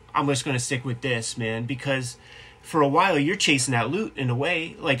 I'm just going to stick with this, man, because for a while you're chasing that loot in a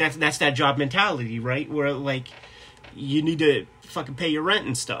way. Like, that's that job mentality, right? Where, like, you need to fucking pay your rent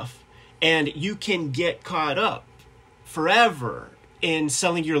and stuff. And you can get caught up forever in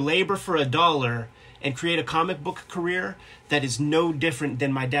selling your labor for $1 and create a comic book career that is no different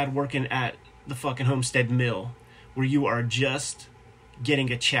than my dad working at the fucking Homestead Mill, where you are just getting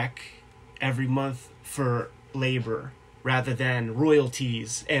a check every month for labor rather than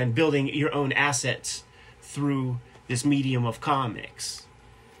royalties and building your own assets through this medium of comics.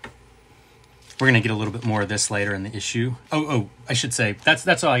 We're going to get a little bit more of this later in the issue. Oh, I should say,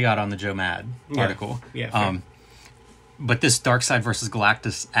 that's all I got on the Joe Mad article. Yeah. But this Darkseid versus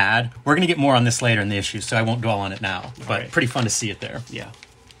Galactus ad, we're going to get more on this later in the issue, so I won't dwell on it now. But pretty fun to see it there. Yeah.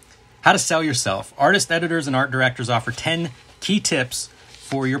 How to sell yourself. Artists, editors, and art directors offer 10 key tips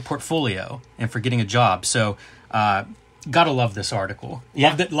for your portfolio and for getting a job. So, gotta love this article.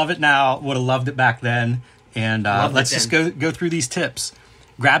 Yeah. Love it now. Would have loved it back then. And let's just go through these tips.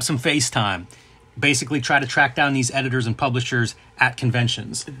 Grab some FaceTime. Basically, try to track down these editors and publishers at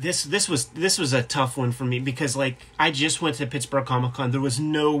conventions. This was a tough one for me because, like, I just went to Pittsburgh Comic Con. There was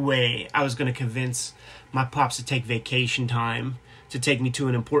no way I was going to convince my pops to take vacation time to take me to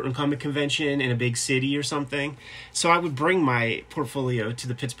an important comic convention in a big city or something. So I would bring my portfolio to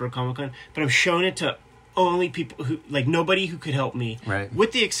the Pittsburgh Comic Con, but I'm showing it to only people who, like, nobody who could help me. Right.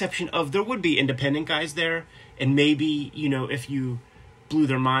 With the exception of there would be independent guys there, and maybe, you know, if you blew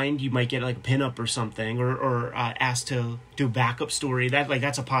their mind, you might get like a pinup or something, or asked to do a backup story.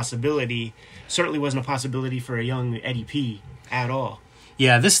 That's a possibility. Certainly wasn't a possibility for a young Eddie P at all.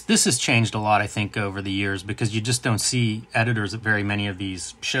 Yeah, this has changed a lot, I think, over the years because you just don't see editors at very many of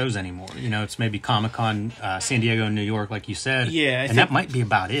these shows anymore. You know, it's maybe Comic-Con, San Diego, and New York, like you said. Yeah, and that might be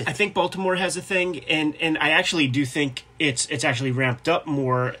about it. I think Baltimore has a thing, and I actually do think it's actually ramped up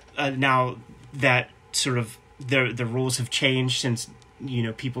more now that sort of the rules have changed since, you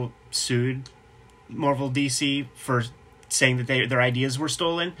know, people sued Marvel DC for saying that their ideas were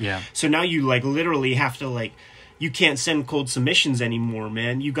stolen. Yeah. So now you like literally have to like, you can't send cold submissions anymore,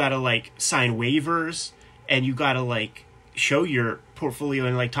 man. You gotta like sign waivers and you gotta like show your portfolio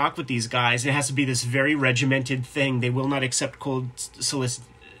and like talk with these guys. It has to be this very regimented thing. They will not accept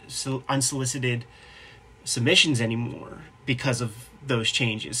unsolicited submissions anymore because of those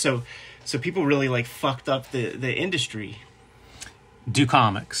changes. So people really like fucked up the industry. Do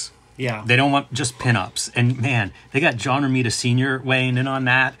comics. Yeah. They don't want just pinups. And man, they got John Romita Sr. weighing in on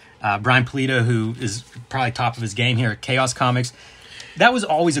that. Brian Pulido, who is probably top of his game here at Chaos Comics. That was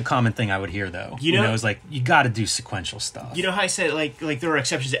always a common thing I would hear, though. You know, it's like, you got to do sequential stuff. You know how I said, like there are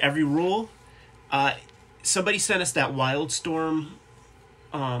exceptions to every rule? Somebody sent us that Wildstorm,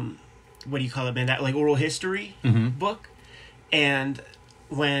 what do you call it, man? That, like, oral history book. And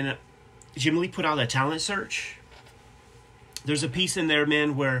when Jim Lee put out a talent search, there's a piece in there,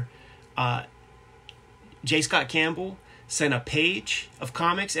 man, where J. Scott Campbell sent a page of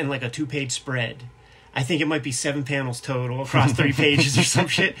comics and like a 2-page spread. I think it might be 7 panels total across 3 pages or some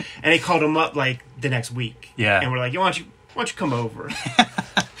shit. And they called him up like the next week. Yeah. And we're like, why don't you come over?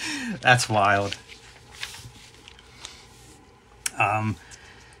 That's wild.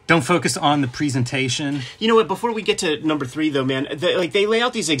 Don't focus on the presentation. You know what? Before we get to number 3, though, man, they lay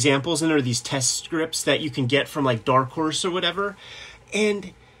out these examples and there are these test scripts that you can get from like Dark Horse or whatever,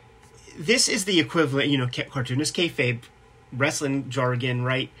 and this is the equivalent. You know, cartoonist kayfabe, wrestling jargon,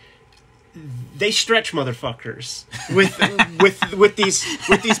 right? They stretch motherfuckers with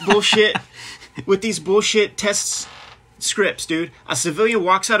these bullshit tests. Scripts, dude. A civilian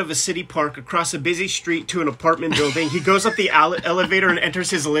walks out of a city park across a busy street to an apartment building. He goes up the elevator and enters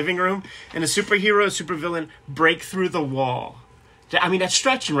his living room, and a superhero and supervillain break through the wall. I mean, that's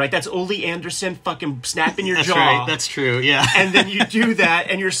stretching, right? That's Ole Anderson fucking snapping your jaw. Right. That's true, yeah. And then you do that,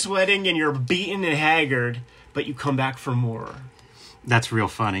 and you're sweating, and you're beaten and haggard, but you come back for more. That's real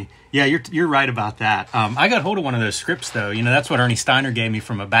funny. Yeah, you're right about that. I got hold of one of those scripts, though. You know, that's what Ernie Steiner gave me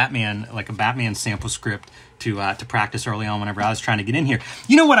from a Batman sample script to practice early on whenever I was trying to get in here.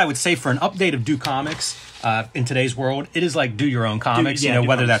 You know what I would say for an update of Do Comics in today's world? It is like do your own comics. You know,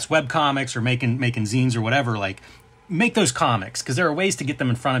 whether that's web comics or making zines or whatever. Like, make those comics because there are ways to get them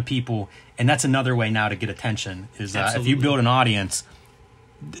in front of people, and that's another way now to get attention. Is if you build an audience.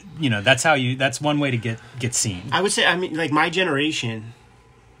 You know, that's one way to get seen. I would say, I mean, like my generation,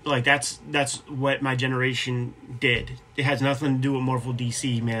 like that's what my generation did. It has nothing to do with Marvel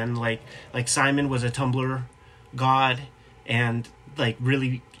DC, man. Like Simon was a Tumblr god and like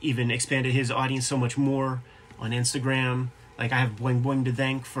really even expanded his audience so much more on Instagram. Like I have Boing Boing to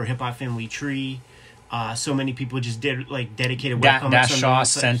thank for Hip Hop Family Tree. So many people just did like dedicated webcomics. Dash Shaw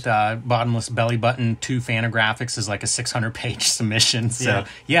sent Bottomless Belly Button to Fantagraphics as like a 600-page submission. So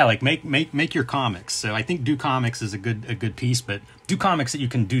yeah, like make your comics. So I think Do Comics is a good piece, but do comics that you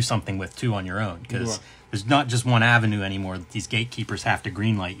can do something with too on your own because there's not just one avenue anymore that these gatekeepers have to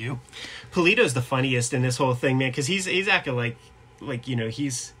greenlight you. Pulido's the funniest in this whole thing, man, because he's acting like you know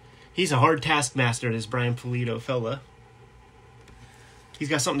he's a hard taskmaster. This Brian Pulido fella. He's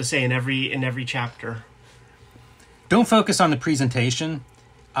got something to say in every chapter. Don't focus on the presentation.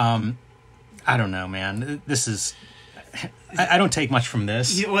 I don't know, man. This is... I don't take much from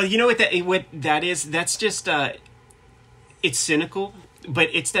this. Well, you know what that is? That's just... it's cynical, but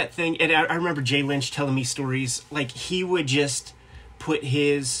it's that thing... And I remember Jay Lynch telling me stories. Like, he would just put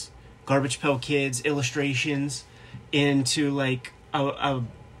his Garbage Pail Kids illustrations into, like, a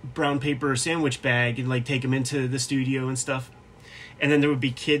brown paper sandwich bag and, like, take them into the studio and stuff. And then there would be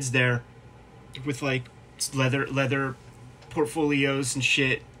kids there with like leather portfolios and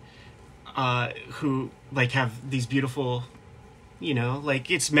shit, who like have these beautiful, you know, like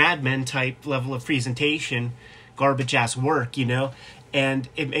it's Mad Men type level of presentation, garbage ass work, you know. And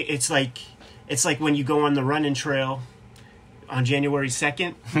it's like when you go on the running trail on January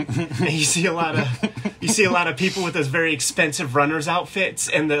 2nd, and you see a lot of people with those very expensive runners outfits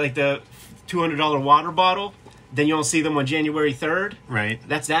and the $200 water bottle. then you don't see them on January 3rd. Right.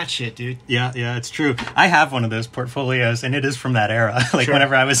 That's that shit, dude. Yeah, it's true. I have one of those portfolios, and it is from that era. Like Sure.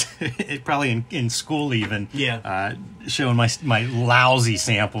 whenever I was probably in school, even showing my lousy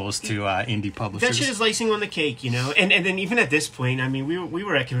samples to indie publishers. That shit is icing on the cake, you know. And then even at this point, I mean, we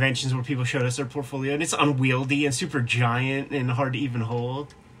were at conventions where people showed us their portfolio, and it's unwieldy and super giant and hard to even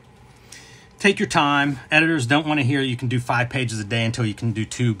hold. Take your time. Editors don't want to hear you can do 5 pages a day until you can do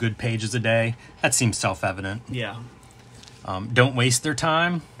 2 good pages a day. That seems self-evident. Yeah. Don't waste their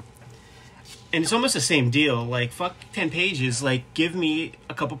time. And it's almost the same deal. Like, fuck 10 pages. Like, give me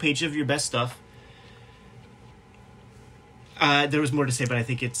a couple pages of your best stuff. There was more to say, but I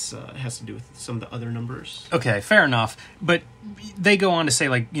think it has to do with some of the other numbers. Okay, fair enough. But they go on to say,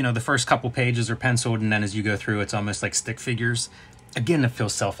 like, you know, the first couple pages are penciled, and then as you go through, it's almost like stick figures. Again, it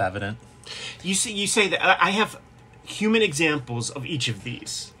feels self-evident. You say that I have human examples of each of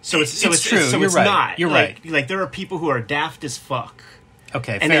these. So it's true. So You're it's right. not. You're right. Like there are people who are daft as fuck.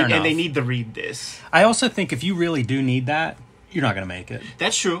 Okay, and fair enough. And they need to read this. I also think if you really do need that, you're not going to make it.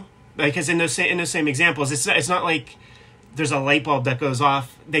 That's true. Because in those same examples, it's not like there's a light bulb that goes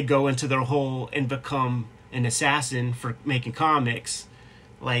off. They go into their hole and become an assassin for making comics.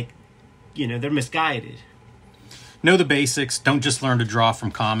 Like, you know, they're misguided. Know the basics. Don't just learn to draw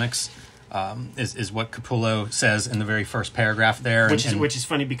from comics. Is what Capullo says in the very first paragraph there. Which is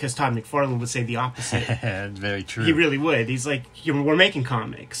funny because Todd McFarlane would say the opposite. Very true. He really would. He's like, we're making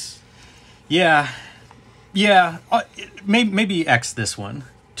comics. Yeah. Maybe X this one.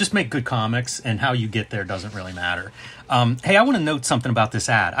 Just make good comics, and how you get there doesn't really matter. Hey, I want to note something about this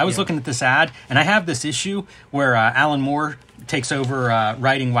ad. I was looking at this ad, and I have this issue where Alan Moore takes over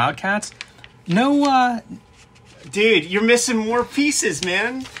writing Wildcats. Dude, you're missing more pieces,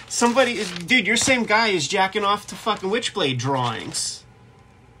 man. Dude, your same guy is jacking off to fucking Witchblade drawings.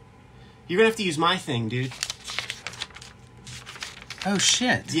 You're gonna have to use my thing, dude. Oh,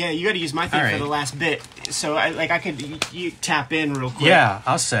 shit. Yeah, you gotta use my thing All for right. the last bit. So, you tap in real quick. Yeah,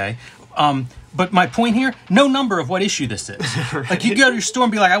 I'll say. But my point here, no number of what issue this is. Right. Like, you go to your store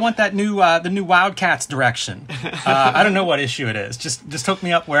and be like, I want that the new Wildcats direction. I don't know what issue it is. Just hook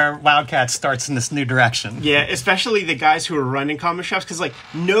me up where Wildcats starts in this new direction. Yeah, especially the guys who are running comic shops, because, like,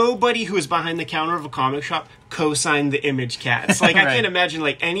 nobody who is behind the counter of a comic shop co-signed the Image Cats. Like, I Right. can't imagine,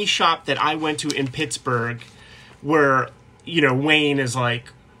 like, any shop that I went to in Pittsburgh where, you know, Wayne is like,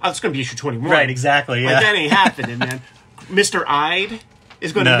 oh, it's going to be issue 21. Right, exactly, yeah. Like, that ain't happening, man. Mr. Ide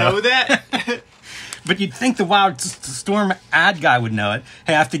is going to No. know that. But you'd think the Storm ad guy would know it.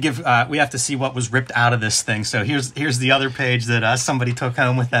 Hey, we have to see what was ripped out of this thing. So here's the other page that somebody took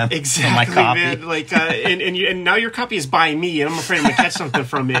home with them. Exactly, from my copy. man. Like, and now your copy is by me, and I'm afraid I'm going to catch something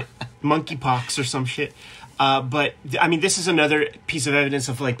from it. Monkeypox or some shit. But, I mean, this is another piece of evidence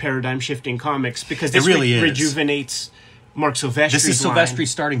of, like, paradigm-shifting comics, because this really is. rejuvenates Mark Silvestri's This is line. Silvestri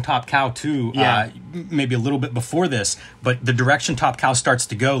starting Top Cow too. Yeah. Maybe a little bit before this, but the direction Top Cow starts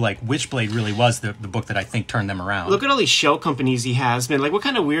to go, like Witchblade really was the book that I think turned them around. Look at all these shell companies he has, man. Like, what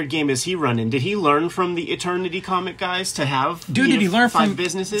kind of weird game is he running? Did he learn from the Eternity comic guys to have Dude, did he learn 5 from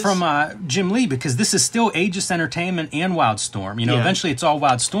businesses? from Jim Lee? Because this is still Aegis Entertainment and Wildstorm. You know, Yeah. eventually it's all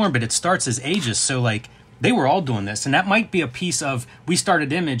Wildstorm, but it starts as Aegis. So like they were all doing this, and that might be a piece of we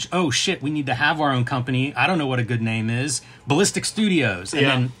started Image. Oh shit, we need to have our own company. I don't know what a good name is. Ballistic Studios, and Yeah.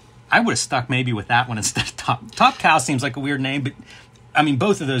 then I would have stuck maybe with that one instead of Top Cow. Seems like a weird name, but I mean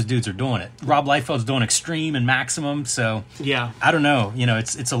both of those dudes are doing it. Rob Liefeld's doing Extreme and Maximum, so Yeah. I don't know. You know,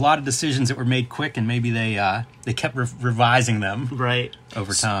 it's a lot of decisions that were made quick, and maybe they kept revising them Right.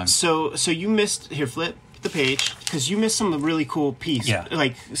 over time. So you missed, here, flip the page, because you missed some really cool piece. Yeah.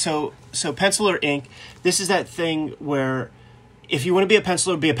 Like, so pencil or ink, this is that thing where if you want to be a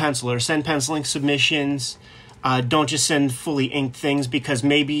penciler, send penciling submissions. Don't just send fully inked things, because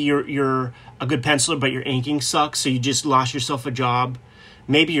maybe you're a good penciler, but your inking sucks, so you just lost yourself a job.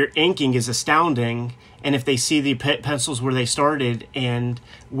 Maybe your inking is astounding, and if they see the pencils where they started and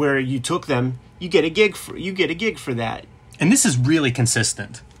where you took them, you get a gig for that. And this is really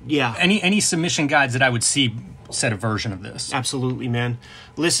consistent. Yeah. Any submission guides that I would see said a version of this. Absolutely, man.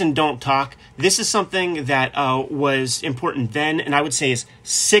 Listen, don't talk. This is something that was important then, and I would say is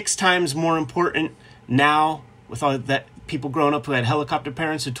 6 times more important now, with all that people growing up who had helicopter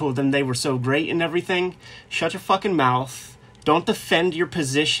parents who told them they were so great and everything. Shut your fucking mouth. Don't defend your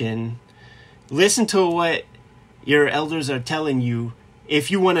position. Listen to what your elders are telling you. If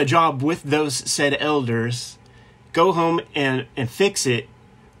you want a job with those said elders, go home and fix it,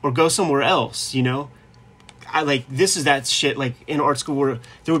 or go somewhere else, you know? This is that shit, like, in art school where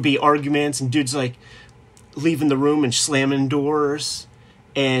there would be arguments and dudes, like, leaving the room and slamming doors.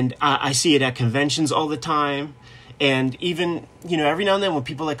 And I see it at conventions all the time. And even, you know, every now and then when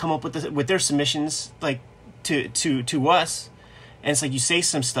people like come up with their submissions like to us, and it's like you say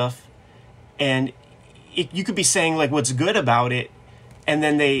some stuff, and you could be saying like what's good about it, and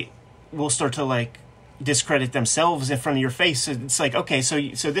then they will start to like discredit themselves in front of your face. So it's like, okay, so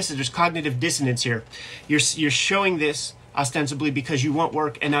this is, there's cognitive dissonance here. You're showing this ostensibly because you want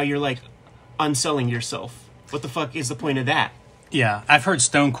work, and now you're like unselling yourself. What the fuck is the point of that? Yeah, I've heard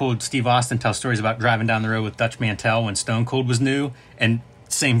Stone Cold Steve Austin tell stories about driving down the road with Dutch Mantel when Stone Cold was new, and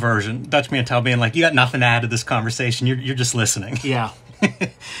same version. Dutch Mantel being like, "You got nothing to add to this conversation. You're just listening." Yeah,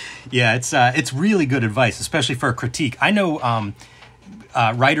 yeah, it's really good advice, especially for a critique. I know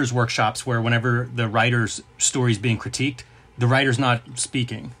writers' workshops where whenever the writer's story is being critiqued, the writer's not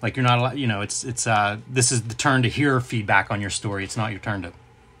speaking. Like you're not allowed. You know, it's this is the turn to hear feedback on your story. It's not your turn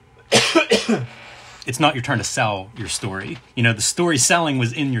to. It's not your turn to sell your story. You know, the story selling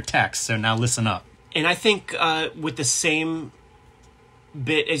was in your text, so now listen up. and I think with the same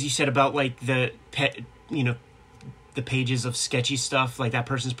bit as you said about like the pages of sketchy stuff, like that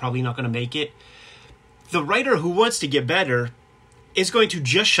person's probably not going to make it. The writer who wants to get better is going to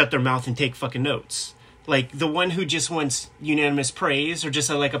just shut their mouth and take fucking notes. Like the one who just wants unanimous praise or just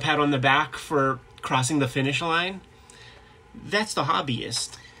like a pat on the back for crossing the finish line, that's the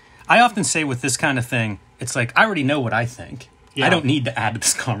hobbyist. I often say with this kind of thing, it's like, I already know what I think. Yeah. I don't need to add to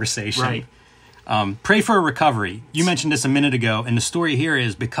this conversation. Right. Pray for a recovery. You mentioned this a minute ago, and the story here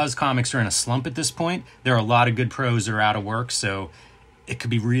is because comics are in a slump at this point, there are a lot of good pros that are out of work, so it could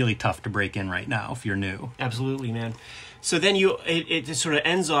be really tough to break in right now if you're new. Absolutely, man. So then it sort of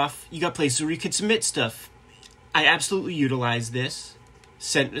ends off, you got places where you could submit stuff. I absolutely utilize this,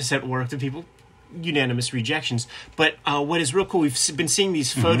 sent work to people, unanimous rejections. But what is real cool, we've been seeing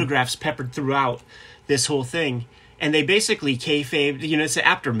these photographs peppered throughout this whole thing, and they basically kayfabed, it's an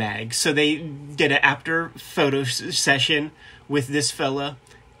after mag. So they did an after photo session with this fella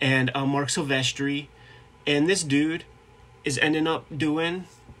and Mark Silvestri, and this dude is ending up doing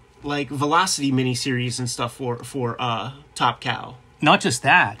like Velocity miniseries and stuff for Top Cow. Not just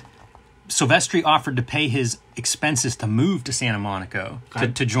that, Silvestri offered to pay his expenses to move to Santa Monica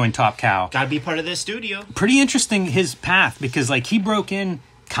to join Top Cow. Gotta be part of this studio. Pretty interesting, his path, because like he broke in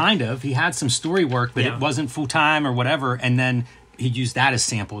he had some story work, but it wasn't full-time or whatever, and then he used that as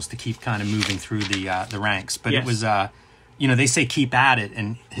samples to keep kind of moving through the ranks. But it was, they say keep at it,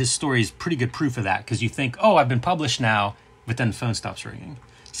 and his story is pretty good proof of that, because you think, oh, I've been published now, but then the phone stops ringing.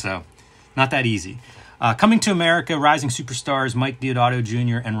 So, not that easy. Coming to America, rising superstars Mike Deodato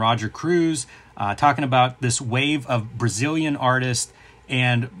Jr. and Roger Cruz, talking about this wave of Brazilian artists,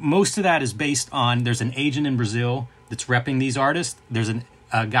 and most of that is based on, there's an agent in Brazil that's repping these artists. There's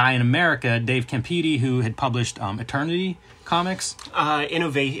a guy in America, Dave Campiti, who had published Eternity Comics.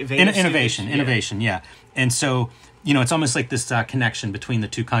 Innovation, yeah. And so, it's almost like this connection between the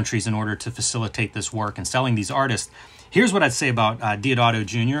two countries in order to facilitate this work and selling these artists. Here's what I'd say about Deodato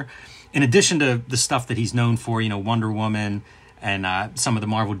Jr. In addition to the stuff that he's known for, Wonder Woman and some of the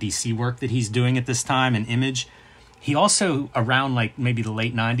Marvel DC work that he's doing at this time and Image, he also, around like maybe the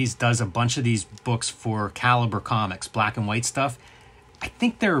late 90s, does a bunch of these books for Caliber Comics, black and white stuff. I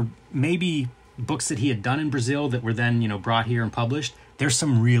think they're maybe books that he had done in Brazil that were then, brought here and published. There's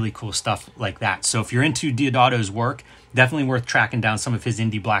some really cool stuff like that. So if you're into Deodato's work, definitely worth tracking down some of his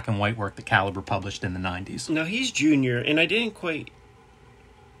indie black and white work that Caliber published in the 90s. Now, he's junior, and I didn't quite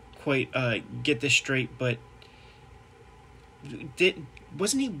get this straight, but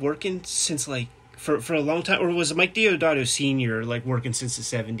wasn't he working since, like, for a long time? Or was Mike Deodato Sr., like, working since the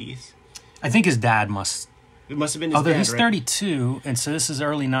 70s? I think his dad must... It must have been his dad, he's 32, and so this is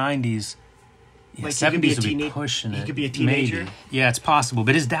early 90s. Yeah, like 70s would be pushing it. He could be a teenager? Maybe. Yeah, it's possible.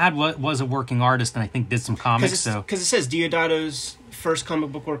 But his dad was a working artist and I think did some comics. Because it says Deodato's first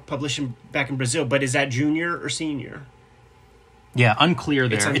comic book work published back in Brazil, but is that junior or senior? Yeah, unclear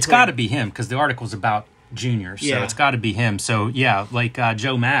there. It's got to be him because the article's about junior, so it's got to be him. So, yeah, like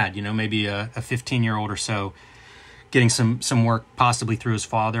Joe Mad, maybe a 15-year-old or so getting some work possibly through his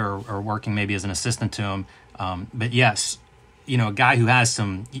father or working maybe as an assistant to him. But yes, a guy who has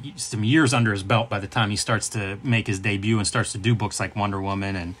some years under his belt by the time he starts to make his debut and starts to do books like Wonder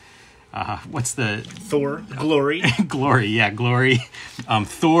Woman and what's the... Thor, Glory. Glory.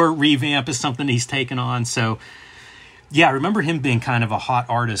 Thor revamp is something he's taken on. So, yeah, I remember him being kind of a hot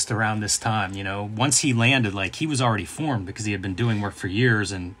artist around this time. Once he landed, like, he was already formed because he had been doing work for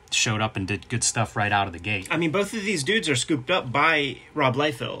years and showed up and did good stuff right out of the gate. I mean, both of these dudes are scooped up by Rob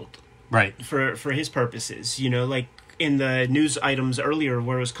Liefeld. Right. For his purposes, like in the news items earlier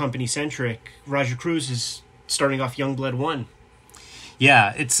where it was company centric, Roger Cruz is starting off Youngblood 1.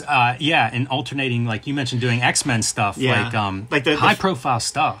 Yeah, it's and alternating, like you mentioned, doing X-Men stuff, like the high profile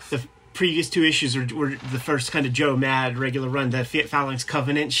stuff. The previous 2 issues were the first kind of Joe Mad regular run, the Phalanx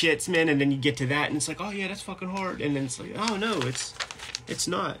Covenant shits, man, and then you get to that and it's like, oh yeah, that's fucking hard, and then it's like, oh no, it's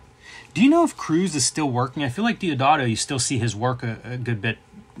not. Do you know if Cruz is still working? I feel like Deodato, you still see his work a good bit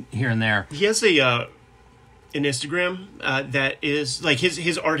here and there. He has an Instagram that is like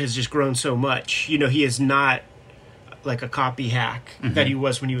his art has just grown so much. You know, he is not like a copy hack that he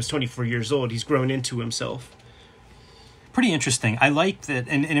was when he was 24 years old. He's grown into himself. Pretty interesting. I like that,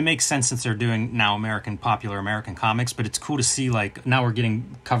 and it makes sense since they're doing now popular American comics, but it's cool to see, like, now we're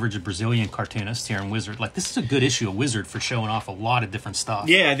getting coverage of Brazilian cartoonists here in Wizard. Like, this is a good issue of Wizard for showing off a lot of different stuff.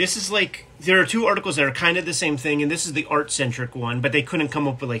 Yeah, this is like, there are 2 articles that are kind of the same thing, and this is the art-centric one, but they couldn't come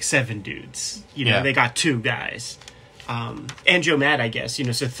up with, like, 7 dudes. You know, they got 2 guys. And Joe Mad, I guess, you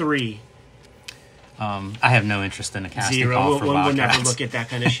know, so 3. I have no interest in a casting 0. call for We'll Wildcats. never look at that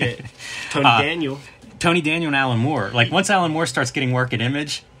kind of shit. Tony Daniel and Alan Moore. Like, once Alan Moore starts getting work at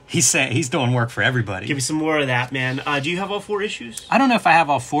Image, he's doing work for everybody. Give me some more of that, man. Do you have all 4 issues? I don't know if I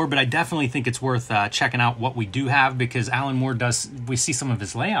have all 4, but I definitely think it's worth checking out what we do have, because Alan Moore we see some of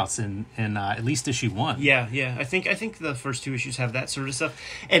his layouts in at least issue 1. Yeah. I think the first 2 issues have that sort of stuff.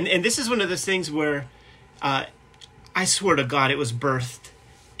 And this is one of those things where I swear to God it was birthed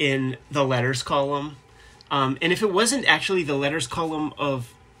in the letters column. And if it wasn't actually the letters column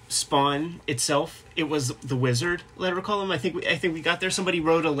of Spawn itself, it was the Wizard letter column. I think we got there. Somebody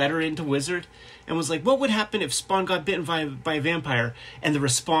wrote a letter into Wizard and was like, what would happen if Spawn got bitten by a vampire? And the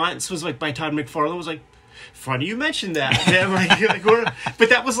response was like by Todd McFarlane was like, funny you mentioned that. But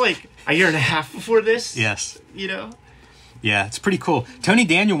that was like a year and a half before this. Yes. You know? Yeah, it's pretty cool. Tony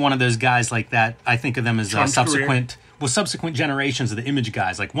Daniel, one of those guys like that. I think of them as subsequent generations of the Image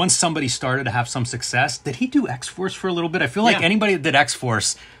guys. Like, once somebody started to have some success, did he do X-Force for a little bit? I feel like anybody that did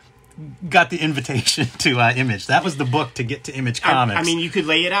X-Force got the invitation to Image. That was the book to get to Image Comics. I mean, you could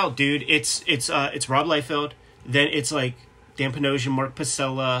lay it out, dude. It's Rob Liefeld, then it's like Dan Panosian, Mark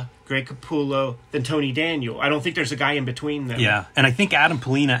Pacella, Greg Capullo, then Tony Daniel. I don't think there's a guy in between them. Yeah, and I think Adam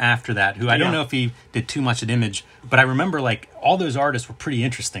Polina after that, who I don't know if he did too much at Image, but I remember, like, all those artists were pretty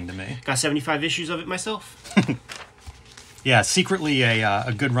interesting to me. Got 75 issues of it myself. Yeah, secretly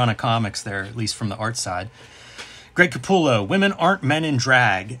a good run of comics there, at least from the art side. Greg Capullo, Women Aren't Men in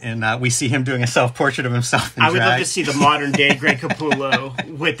Drag, and we see him doing a self-portrait of himself in drag. I would love to see the modern-day Greg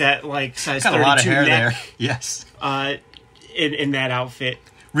Capullo with that, like, size 32 a lot of hair neck. there. Yes. In that outfit.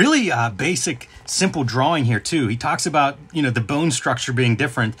 Really basic, simple drawing here, too. He talks about, you know, the bone structure being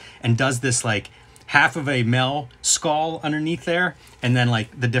different and does this, like, half of a male skull underneath there, and then,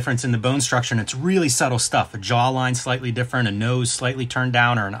 like, the difference in the bone structure, and it's really subtle stuff. A jawline slightly different, a nose slightly turned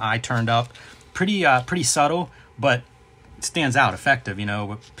down, or an eye turned up. Pretty subtle, but it stands out, effective, you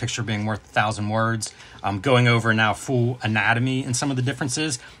know, a picture being worth 1,000 words. Going over now full anatomy and some of the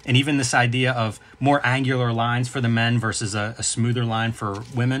differences, and even this idea of more angular lines for the men versus a smoother line for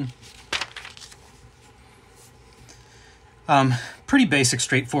women. Pretty basic,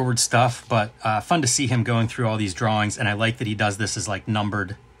 straightforward stuff, but fun to see him going through all these drawings, and I like that he does this as, like,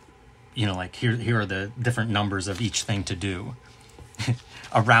 numbered, you know, like, here are the different numbers of each thing to do.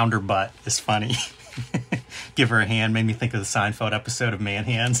 A rounder butt is funny. Give her a hand made me think of the Seinfeld episode of Man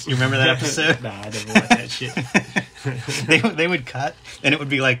Hands. You remember that episode? Nah, I never watched that shit. They would cut, and it would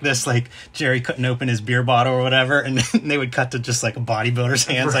be like this, like Jerry couldn't open his beer bottle or whatever, and they would cut to just like a bodybuilder's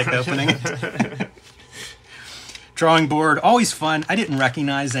hands, like opening it. Drawing board, always fun. I didn't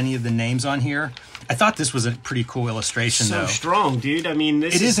recognize any of the names on here. I thought this was a pretty cool illustration, though. So strong, dude. I mean,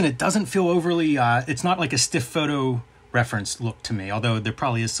 it is, and it doesn't feel overly. It's not like a stiff photo reference look to me, although there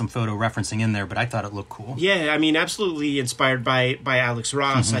probably is some photo referencing in there, but I thought it looked cool. Yeah, I mean, absolutely inspired by Alex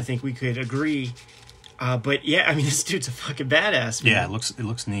Ross. Mm-hmm. I think we could agree. But yeah, I mean, this dude's a fucking badass, man. Yeah, it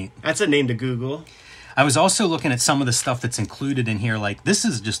looks neat. That's a name to Google. I was also looking at some of the stuff that's included in here. Like, this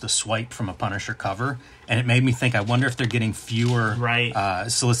is just a swipe from a Punisher cover, and it made me think, I wonder if they're getting fewer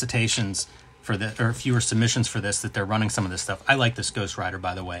solicitations for the, or fewer submissions for this, that they're running some of this stuff. I like this Ghost Rider,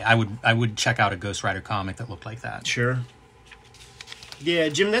 by the way. I would check out a Ghost Rider comic that looked like that. Sure. Yeah,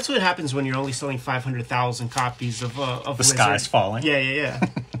 Jim, that's what happens when you're only selling 500,000 copies of The Wizard. Sky's Falling. Yeah.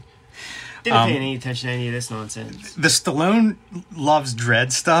 Didn't pay any attention to any of this nonsense. The Stallone Loves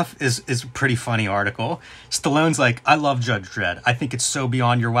Dredd stuff is a pretty funny article. Stallone's like, I love Judge Dredd. I think it's so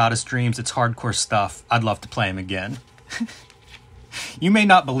beyond your wildest dreams. It's hardcore stuff. I'd love to play him again. You may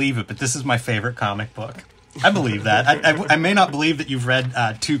not believe it, but this is my favorite comic book. I believe that. I may not believe that you've read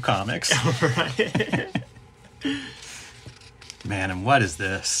 2 comics. Right. Man, and what is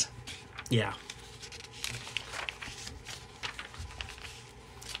this? Yeah.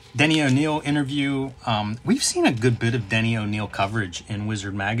 Denny O'Neil interview. We've seen a good bit of Denny O'Neil coverage in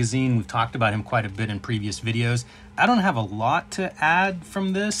Wizard Magazine. We've talked about him quite a bit in previous videos. I don't have a lot to add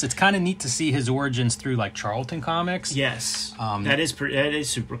from this. It's kind of neat to see his origins through like Charlton Comics. Yes, that is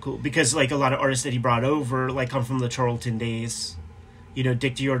super cool because like a lot of artists that he brought over like come from the Charlton days. You know,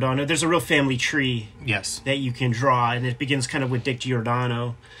 Dick Giordano. There's a real family tree. Yes. That you can draw, and it begins kind of with Dick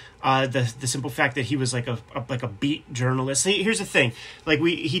Giordano. The simple fact that he was like a beat journalist. Here's the thing, like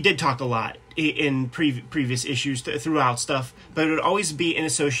he did talk a lot in previous issues throughout stuff, but it would always be in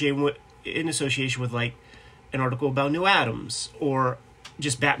association with like an article about Neal Adams or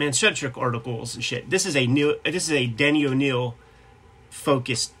just Batman centric articles and shit. This is a Denny O'Neil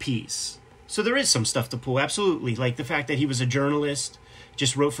focused piece, so there is some stuff to pull. Absolutely, like the fact that he was a journalist,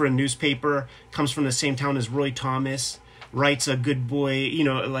 just wrote for a newspaper, comes from the same town as Roy Thomas. Writes a good boy, you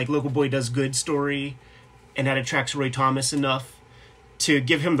know, like local boy does good story, and that attracts Roy Thomas enough to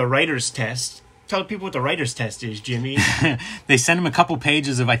give him the writer's test. Tell people what the writer's test is, Jimmy. They sent him a couple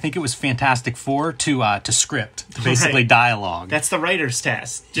pages of, I think it was Fantastic Four to script, to basically dialogue. That's the writer's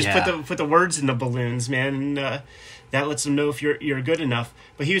test. Just put the words in the balloons, man. And, that lets them know if you're good enough.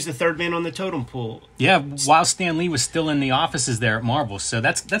 But he was the third man on the totem pole. Yeah, while Stan Lee was still in the offices there at Marvel. So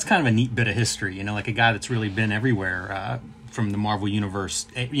that's kind of a neat bit of history, you know, like a guy that's really been everywhere from the Marvel Universe,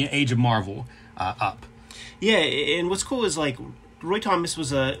 Age of Marvel, up. Yeah, and what's cool is, like, Roy Thomas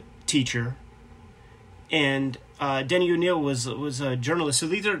was a teacher, and Denny O'Neil was a journalist. So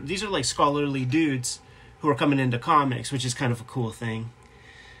these are like scholarly dudes who are coming into comics, which is kind of a cool thing.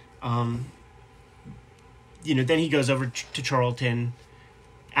 You know, then he goes over to Charlton.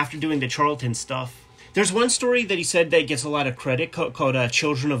 After doing the Charlton stuff, there's one story that he said that gets a lot of credit called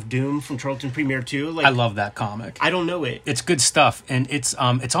Children of Doom from Charlton Premiere 2. Like, I love that comic. I don't know it. It's good stuff, and it's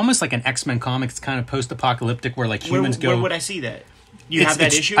almost like an X-Men comic. It's kind of post-apocalyptic where like humans go. Where would I see that? You have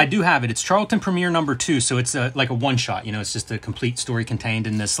that issue? I do have it. It's Charlton Premiere number 2, so it's like a one-shot. You know, it's just a complete story contained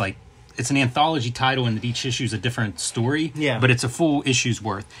in this like. It's an anthology title, and each issue is a different story. Yeah. But it's a full issue's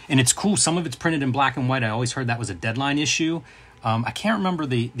worth, and it's cool. Some of it's printed in black and white. I always heard that was a Deadline issue. I can't remember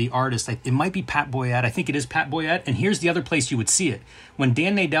the artist. It might be Pat Boyette. I think it is Pat Boyette. And here's the other place you would see it. When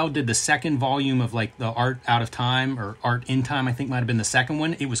Dan Nadel did the second volume of like the Art Out of Time or Art in Time, I think might have been the second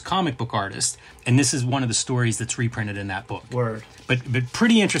one. It was comic book artist, and this is one of the stories that's reprinted in that book. Word. But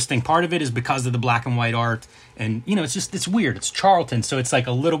pretty interesting. Part of it is because of the black and white art, and you know it's weird. It's Charlton, so it's like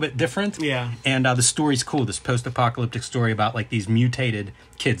a little bit different. Yeah. And the story's cool. This post-apocalyptic story about like these mutated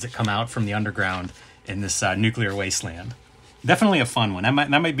kids that come out from the underground in this nuclear wasteland. Definitely a fun one.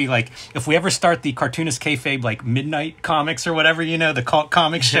 That might be like if we ever start the cartoonist kayfabe like midnight comics or whatever, you know, the cult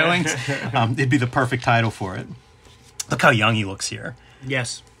comic showings. It'd be the perfect title for it. Look how young he looks here.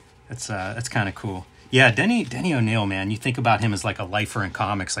 Yes, that's kind of cool. Yeah, Denny O'Neil, man. You think about him as like a lifer in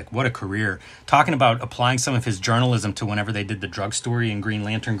comics. Like what a career. Talking about applying some of his journalism to whenever they did the drug story in Green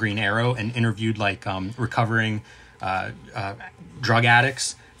Lantern, Green Arrow, and interviewed like recovering drug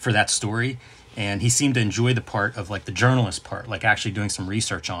addicts for that story. And he seemed to enjoy the part of like the journalist part, like actually doing some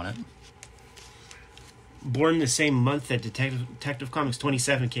research on it. Born the same month that Detective Comics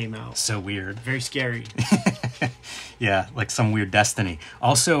 27 came out. So weird. Very scary. Yeah, like some weird destiny.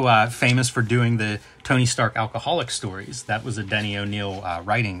 Also famous for doing the Tony Stark alcoholic stories. That was a Denny O'Neil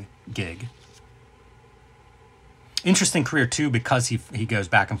writing gig. Interesting career too, because he goes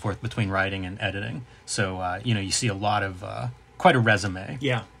back and forth between writing and editing. So you know, you see a lot of quite a resume.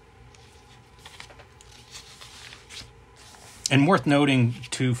 Yeah. And worth noting,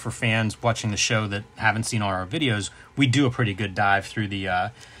 too, for fans watching the show that haven't seen all our videos, we do a pretty good dive through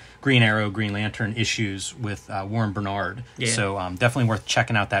the Green Arrow, Green Lantern issues with Warren Bernard. Yeah. So definitely worth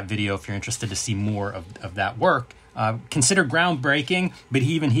checking out that video if you're interested to see more of that work. Considered groundbreaking, but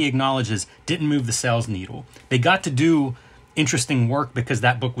he acknowledges didn't move the sales needle. They got to do interesting work because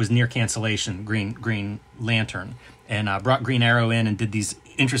that book was near cancellation, Green Lantern, and brought Green Arrow in and did these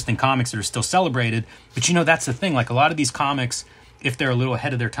interesting comics that are still celebrated. But you know, that's the thing, like a lot of these comics, if they're a little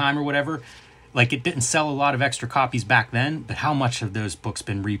ahead of their time or whatever, like it didn't sell a lot of extra copies back then, but how much of those books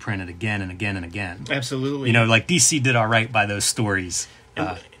been reprinted again and again and again? Absolutely. You know, like DC did all right by those stories.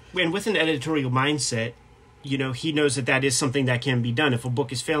 And with an editorial mindset, you know, he knows that is something that can be done. If a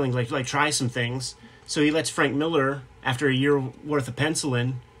book is failing, like try some things. So he lets Frank Miller, after a year worth of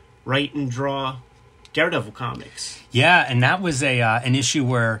penciling, write and draw Daredevil comics. Yeah, and that was an issue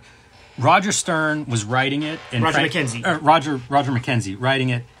where Roger Stern was writing it, and Roger McKenzie writing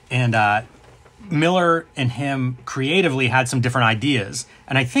it, and Miller and him creatively had some different ideas.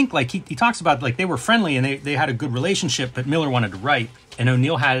 And I think like he talks about like they were friendly and they had a good relationship, but Miller wanted to write, and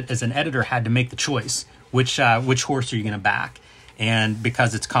O'Neil had as an editor had to make the choice which horse are you going to back. And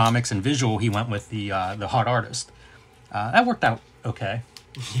because it's comics and visual, he went with the Hot Artist. That worked out okay.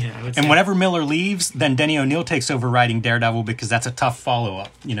 Yeah, I would say. And whenever Miller leaves, then Denny O'Neil takes over writing Daredevil because that's a tough follow-up.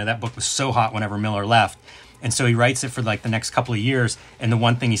 You know, that book was so hot whenever Miller left. And so he writes it for like the next couple of years. And the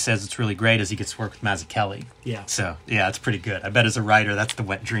one thing he says that's really great is he gets to work with Mazzucchelli. Yeah. So, yeah, it's pretty good. I bet as a writer, that's the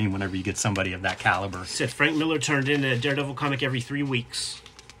wet dream whenever you get somebody of that caliber. Said Frank Miller turned in a Daredevil comic every 3 weeks.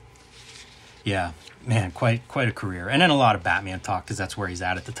 Yeah, man, quite a career. And then a lot of Batman talk because that's where he's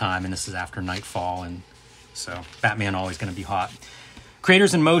at the time. And this is after Nightfall. And so Batman always going to be hot.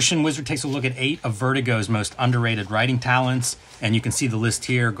 Creators in Motion, Wizard takes a look at 8 of Vertigo's most underrated writing talents. And you can see the list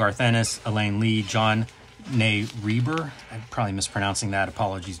here. Garth Ennis, Elaine Lee, John Reber. I'm probably mispronouncing that.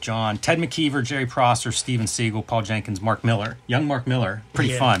 Apologies, John. Ted McKeever, Jerry Prosser, Steven Siegel, Paul Jenkins, Mark Miller. Young Mark Miller.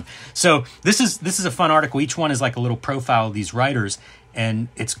 Pretty fun. So this is a fun article. Each one is like a little profile of these writers. And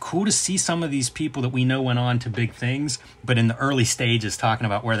it's cool to see some of these people that we know went on to big things, but in the early stages talking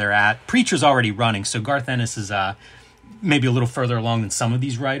about where they're at. Preacher's already running, so Garth Ennis is maybe a little further along than some of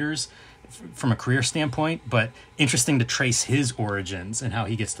these writers from a career standpoint, but interesting to trace his origins and how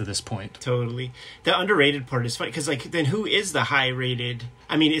he gets to this point. Totally. The underrated part is funny because, like, then who is the high rated?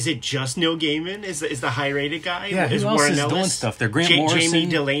 I mean, is it just Neil Gaiman? Is the high rated guy? Yeah, is who else is doing stuff there? Grant Morrison, Jamie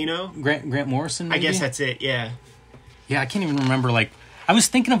Delano, Grant Morrison. Maybe? I guess that's it. Yeah. Yeah, I can't even remember. Like, I was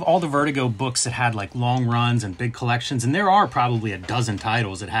thinking of all the Vertigo books that had like long runs and big collections, and there are probably a dozen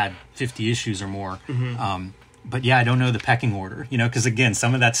titles that had 50 issues or more. Mm-hmm. But yeah, I don't know the pecking order, you know, because again,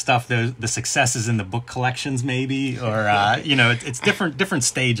 some of that stuff, the successes in the book collections, maybe, or you know, it's different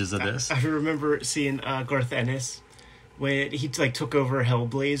stages of this. I remember seeing Garth Ennis when he like took over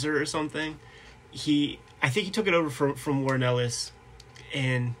Hellblazer or something. I think he took it over from Warren Ellis,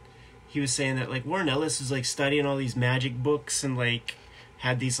 and he was saying that like Warren Ellis was like studying all these magic books and like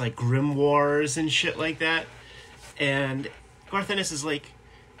had these like grimoires and shit like that, and Garth Ennis is like,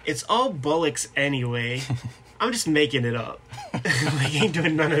 it's all bullocks anyway. I'm just making it up. Like, ain't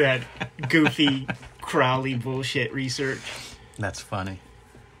doing none of that goofy Crowley bullshit research. That's funny.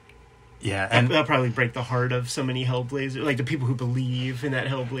 Yeah, and that'll probably break the heart of so many Hellblazer, like the people who believe in that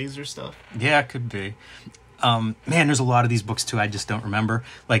Hellblazer stuff. Yeah, it could be. Man, there's a lot of these books too. I just don't remember.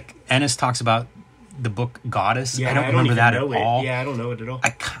 Like Ennis talks about the book Goddess. Yeah, I don't remember that at it. all. Yeah, I don't know it at all.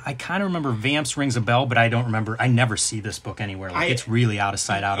 I kind of remember Vamps rings a bell, but I don't remember. I never see this book anywhere. Like it's really out of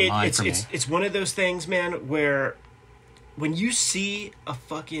sight, out of mind for me. It's one of those things, man, where when you see a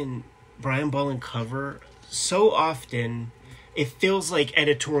fucking Brian Bolland cover, so often it feels like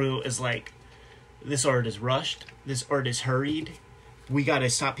editorial is like, this art is rushed, this art is hurried, we got to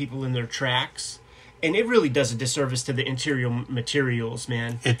stop people in their tracks. And it really does a disservice to the interior materials,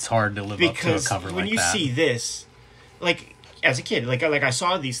 man. It's hard to live up to a cover like that. Because when you see this, like, as a kid, like I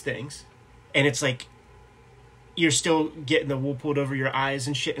saw these things, and it's like, you're still getting the wool pulled over your eyes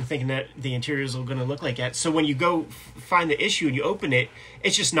and shit and thinking that the interiors are going to look like that. So when you go find the issue and you open it,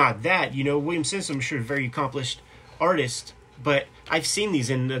 it's just not that. You know, William Simpson, I'm sure, a very accomplished artist, but I've seen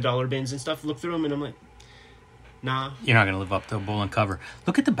these in the dollar bins and stuff, look through them, and I'm like, nah. You're not going to live up to a Bolland cover.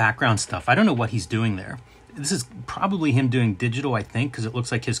 Look at the background stuff. I don't know what he's doing there. This is probably him doing digital, I think, because it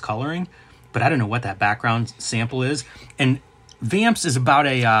looks like his coloring. But I don't know what that background sample is. And Vamps is about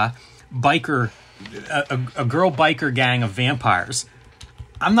a biker, a girl biker gang of vampires.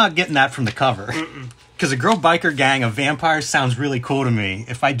 I'm not getting that from the cover. Because a girl biker gang of vampires sounds really cool to me.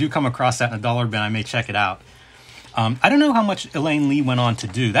 If I do come across that in a dollar bin, I may check it out. I don't know how much Elaine Lee went on to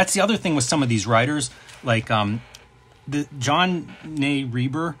do. That's the other thing with some of these writers. Like the John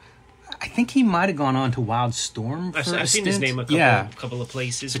Reber, I think he might have gone on to Wildstorm. I've seen his name a couple of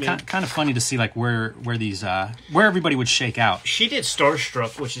places. It's kind of funny to see like where these where everybody would shake out. She did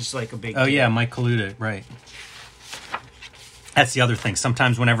Starstruck, which is like a big. Oh deal. Yeah, Mike Kaluta, right? That's the other thing.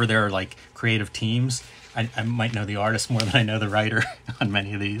 Sometimes whenever there are like creative teams, I might know the artist more than I know the writer on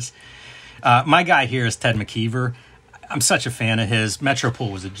many of these. My guy here is Ted McKeever. I'm such a fan of his.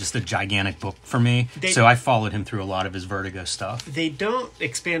 Metropol was just a gigantic book for me, so I followed him through a lot of his Vertigo stuff. They don't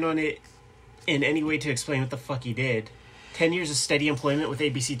expand on it in any way to explain what the fuck he did. 10 years of steady employment with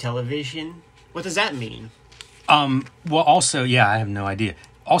ABC Television? What does that mean? Well, also, yeah, I have no idea.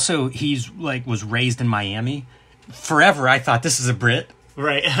 Also, he's like was raised in Miami. Forever, I thought this is a Brit.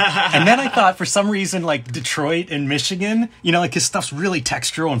 Right. And then I thought for some reason like Detroit and Michigan, you know, like his stuff's really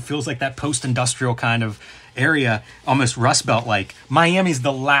textural and feels like that post-industrial kind of area, almost Rust Belt like. Miami's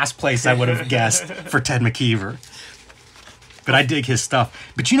the last place I would have guessed for Ted McKeever. But I dig his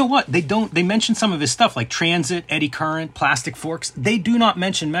stuff. But you know what? They mention some of his stuff like Transit, Eddy Current, Plastic Forks. They do not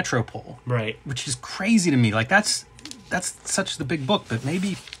mention Metropol. Right. Which is crazy to me. Like that's such the big book, but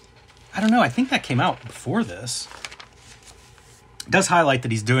maybe I don't know. I think that came out before this. does highlight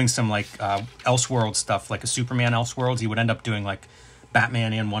that he's doing some like Elseworld stuff, like a Superman Elseworlds. He would end up doing like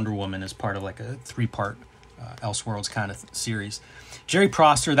Batman and Wonder Woman as part of like a 3-part Elseworlds kind of series. Jerry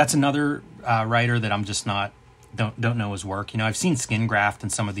Prosser, that's another writer that I'm just don't know his work. You know, I've seen Skin Graft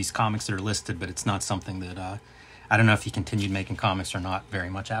and some of these comics that are listed, but it's not something that I don't know if he continued making comics or not very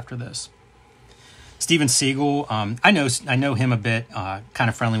much after this. Steven Seagal, I know him a bit, kind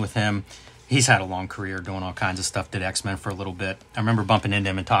of friendly with him. He's had a long career doing all kinds of stuff, did X-Men for a little bit. I remember bumping into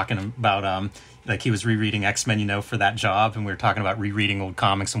him and talking about, like he was rereading X-Men, you know, for that job. And we were talking about rereading old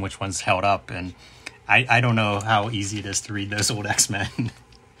comics and which ones held up. And I don't know how easy it is to read those old X-Men.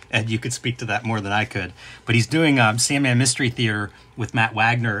 And you could speak to that more than I could. But he's doing Sandman Mystery Theater with Matt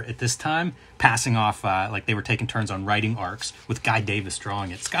Wagner at this time, passing off, like they were taking turns on writing arcs with Guy Davis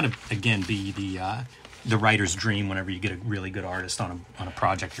drawing it. It's got to, again, be the writer's dream whenever you get a really good artist on a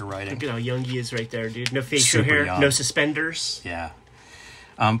project you're writing. Look at how young he is right there, dude. No facial Super hair, young. no suspenders. Yeah.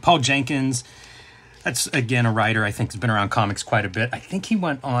 Paul Jenkins, that's, again, a writer I think has been around comics quite a bit. I think he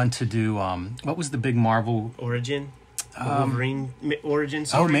went on to do, what was the big Marvel... Origin? Wolverine origin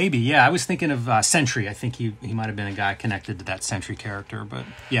story? Oh, maybe, yeah. I was thinking of Sentry. I think he might have been a guy connected to that Sentry character. But,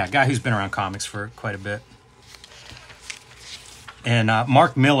 yeah, a guy who's been around comics for quite a bit. And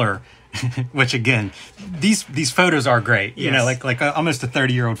Mark Miller... Which again, these photos are great. Yes. You know, like almost a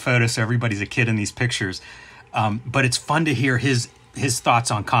 30-year-old photo, so everybody's a kid in these pictures. But it's fun to hear his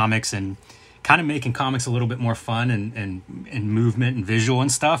thoughts on comics and kind of making comics a little bit more fun and movement and visual and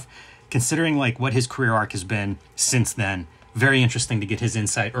stuff. Considering like what his career arc has been since then, very interesting to get his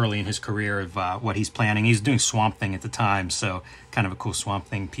insight early in his career of what he's planning. He's doing Swamp Thing at the time, so kind of a cool Swamp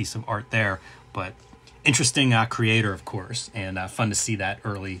Thing piece of art there. But interesting creator, of course, and fun to see that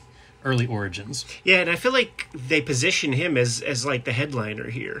early origins. Yeah, and I feel like they position him as like the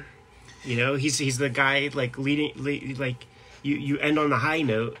headliner here. You know, he's the guy like like you end on the high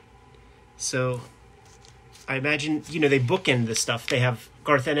note. So I imagine, you know, they bookend the stuff. They have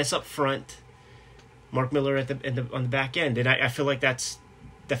Garth Ennis up front, Mark Miller on the back end, and I feel like that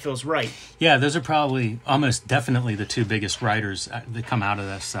feels right. Yeah, those are probably almost definitely the two biggest writers that come out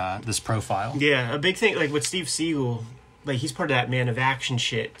of this profile. Yeah, a big thing like with Steve Seagal. Like, he's part of that Man of Action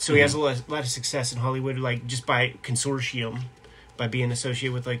shit. So he has a lot of success in Hollywood, like, just by consortium, by being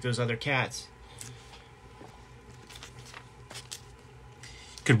associated with, like, those other cats.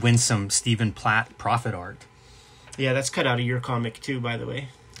 Could win some Stephen Platt profit art. Yeah, that's cut out of your comic, too, by the way.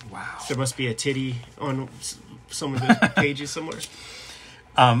 Wow. There must be a titty on some of the pages somewhere.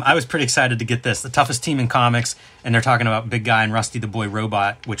 I was pretty excited to get this. The Toughest Team in Comics, and they're talking about Big Guy and Rusty the Boy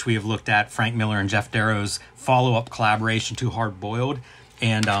Robot, which we have looked at, Frank Miller and Jeff Darrow's follow-up collaboration to Hard Boiled.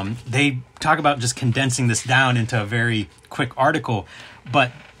 And they talk about just condensing this down into a very quick article.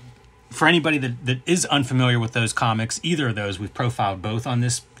 But for anybody that is unfamiliar with those comics, either of those, we've profiled both on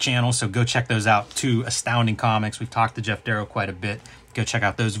this channel, so go check those out. Two astounding comics. We've talked to Jeff Darrow quite a bit. Go check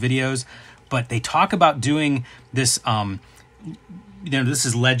out those videos. But they talk about doing this... you know, this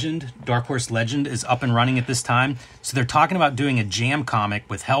is Legend. Dark Horse Legend is up and running at this time. So they're talking about doing a jam comic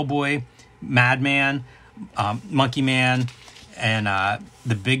with Hellboy, Madman, Monkey Man, and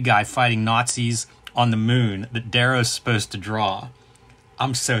the Big Guy fighting Nazis on the moon that Darrow's supposed to draw.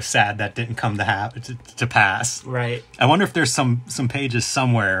 I'm so sad that didn't come to pass. Right. I wonder if there's some pages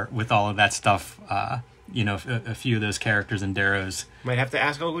somewhere with all of that stuff, you know, a few of those characters in Darrow's Might have to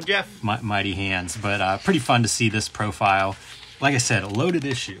ask Uncle Jeff. mighty hands. But pretty fun to see this profile. Like I said, a loaded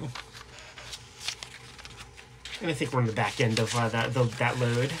issue. And I think we're on the back end of that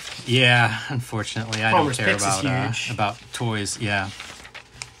load. Yeah, unfortunately, I Palmer's don't care Picks is huge. about toys. Yeah.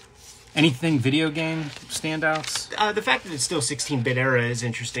 Anything video game standouts? The fact that it's still 16-bit era is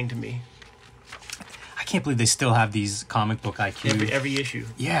interesting to me. I can't believe they still have these comic book IQ. Every issue.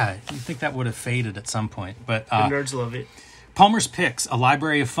 Yeah, you'd think that would have faded at some point. But The nerds love it. Palmer's Picks, a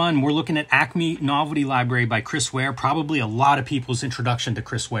library of fun. We're looking at Acme Novelty Library by Chris Ware. Probably a lot of people's introduction to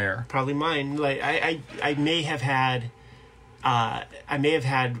Chris Ware. Probably mine. Like I may have had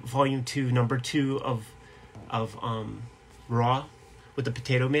volume 2, number 2 of Raw with the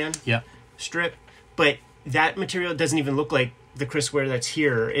Potato Man strip, but that material doesn't even look like the Chris Ware that's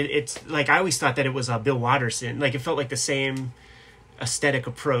here. It's like I always thought that it was Bill Watterson. Like it felt like the same aesthetic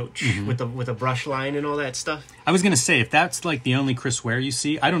approach with a brush line and all that stuff. I was going to say, if that's like the only Chris Ware you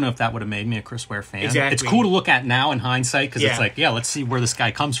see, I don't know if that would have made me a Chris Ware fan. Exactly. It's cool to look at now in hindsight because it's Yeah. like, yeah, let's see where this guy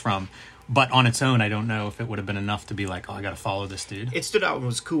comes from. But on its own, I don't know if it would have been enough to be like, oh, I got to follow this dude. It stood out and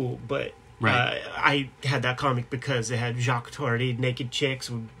was cool, but Right. I had that comic because it had Jacques Tardy, naked chicks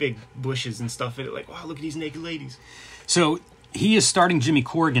with big bushes and stuff in it. Like, wow, look at these naked ladies. So he is starting Jimmy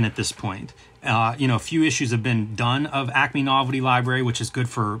Corrigan at this point. A few issues have been done of Acme Novelty Library, which is good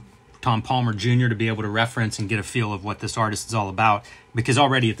for Tom Palmer Jr. to be able to reference and get a feel of what this artist is all about. Because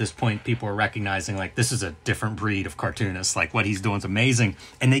already at this point, people are recognizing, like, this is a different breed of cartoonist. Like, what he's doing is amazing.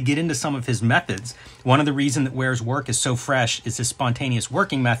 And they get into some of his methods. One of the reasons that Ware's work is so fresh is his spontaneous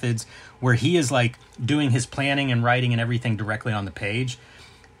working methods, where he is, like, doing his planning and writing and everything directly on the page.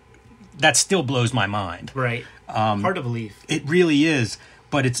 That still blows my mind. Right. Hard to believe. It really is.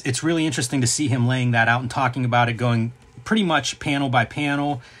 But it's really interesting to see him laying that out and talking about it, going pretty much panel by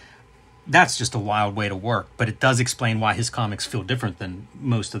panel. That's just a wild way to work, but it does explain why his comics feel different than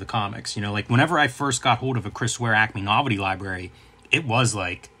most of the comics. Like whenever I first got hold of a Chris Ware Acme Novelty Library, it was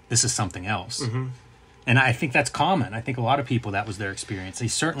like, this is something else. Mm-hmm. And I think that's common. I think a lot of people, that was their experience. He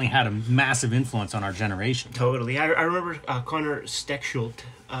certainly had a massive influence on our generation. Totally. I remember Connor Steckschulte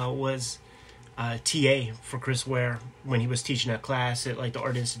was TA for Chris Ware when he was teaching that class at like the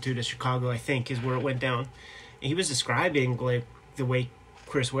Art Institute of Chicago, I think, is where it went down. And he was describing like the way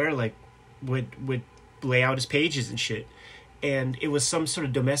Chris Ware like would lay out his pages and shit. And it was some sort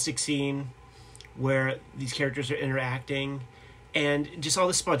of domestic scene where these characters are interacting, and just all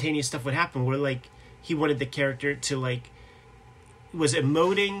this spontaneous stuff would happen where like he wanted the character to like was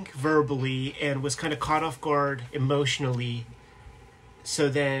emoting verbally and was kind of caught off guard emotionally, so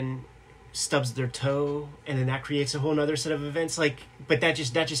then stubs their toe, and then that creates a whole other set of events. Like, but that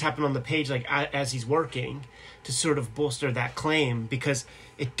just happened on the page, like as he's working, to sort of bolster that claim, because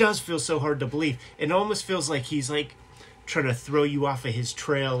it does feel so hard to believe. It almost feels like he's like trying to throw you off of his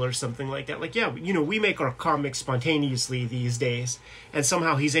trail or something like that. Like, yeah, we make our comics spontaneously these days, and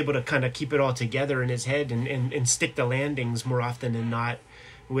somehow he's able to kind of keep it all together in his head and stick the landings more often than not,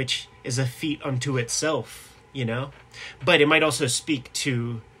 which is a feat unto itself, But it might also speak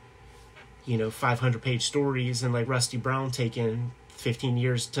to 500-page stories and like Rusty Brown taking 15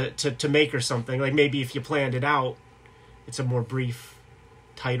 years to make or something. Like maybe if you planned it out, it's a more brief,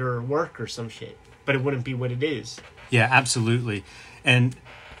 tighter work or some shit. But it wouldn't be what it is. Yeah, absolutely. And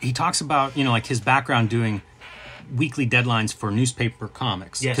he talks about, like his background doing weekly deadlines for newspaper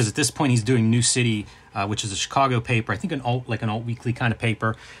comics. Yes. Because at this point he's doing New City, which is a Chicago paper, I think an alt weekly kind of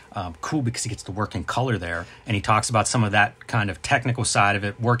paper. Cool, because he gets to work in color there. And he talks about some of that kind of technical side of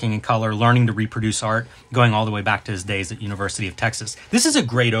it, working in color, learning to reproduce art, going all the way back to his days at University of Texas. This is a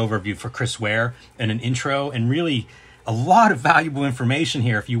great overview for Chris Ware and an intro, and really a lot of valuable information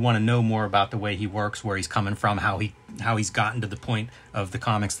here if you want to know more about the way he works, where he's coming from, how he's gotten to the point of the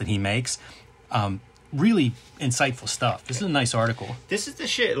comics that he makes. Really insightful stuff. This is a nice article. This is the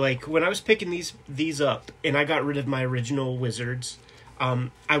shit. Like when I was picking these up and I got rid of my original Wizards,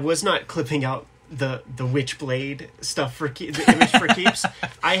 I was not clipping out the Witchblade stuff for the image for keeps.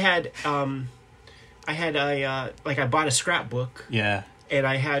 I bought a scrapbook. Yeah. And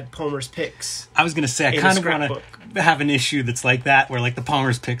I had Palmer's Picks. I was going to say, I kind of want to have an issue that's like that, where like the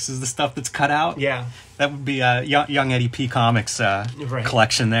Palmer's Picks is the stuff that's cut out. Yeah. That would be a Young Eddie P. Comics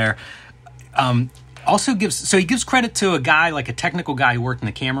collection there. Also he gives credit to a guy, like a technical guy who worked in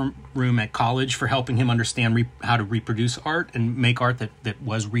the camera room at college, for helping him understand how to reproduce art and make art that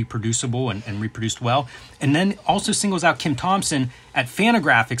was reproducible and reproduced well. And then also singles out Kim Thompson at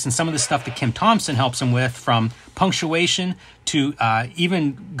Fantagraphics and some of the stuff that Kim Thompson helps him with, from punctuation to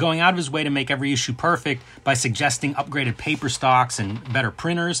even going out of his way to make every issue perfect by suggesting upgraded paper stocks and better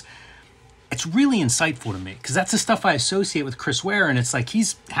printers. It's really insightful to me, because that's the stuff I associate with Chris Ware, and it's like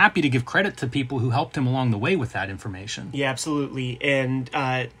he's happy to give credit to people who helped him along the way with that information. Yeah, absolutely. And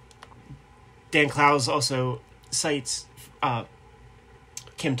Dan Clowes also cites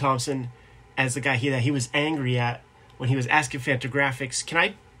Kim Thompson as the guy that he was angry at when he was asking Fantagraphics, can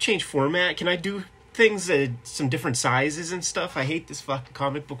I change format? Can I do things at some different sizes and stuff? I hate this fucking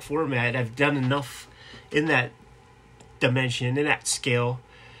comic book format. I've done enough in that dimension, in that scale.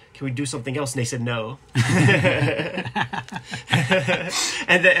 Can we do something else? And they said no.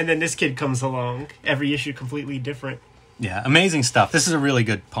 and then this kid comes along. Every issue completely different. Yeah, amazing stuff. This is a really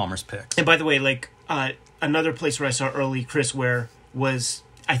good Palmer's Picks. And by the way, like another place where I saw early Chris Ware was,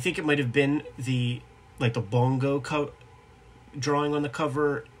 I think it might have been the bongo drawing on the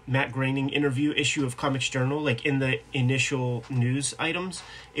cover, Matt Groening interview issue of Comics Journal, like in the initial news items.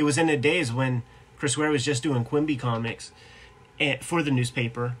 It was in the days when Chris Ware was just doing Quimby comics for the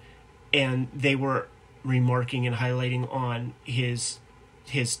newspaper, and they were remarking and highlighting on his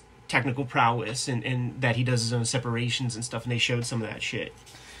technical prowess and that he does his own separations and stuff, and they showed some of that shit.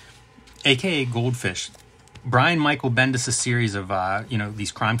 AKA Goldfish. Brian Michael Bendis' series of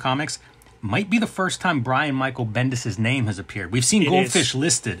these crime comics, might be the first time Brian Michael Bendis' name has appeared. We've seen Goldfish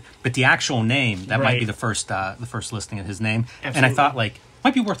listed, but the actual name, that might be the first listing of his name. Absolutely. And I thought, like,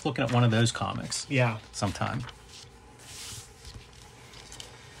 might be worth looking at one of those comics. Yeah. Sometime.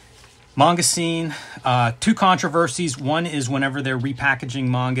 Manga scene, two controversies. One is whenever they're repackaging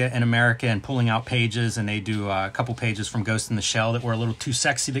manga in America and pulling out pages, and they do a couple pages from Ghost in the Shell that were a little too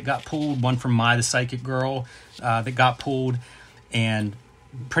sexy that got pulled, one from Mai the Psychic Girl that got pulled, and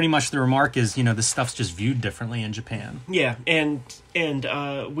pretty much the remark is, you know, this stuff's just viewed differently in Japan. Yeah, and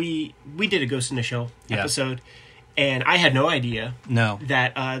we did a Ghost in the Shell episode, and I had no idea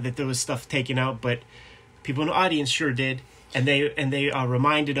that there was stuff taken out, but people in the audience sure did. And they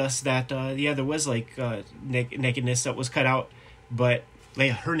reminded us that there was like nakedness that was cut out, but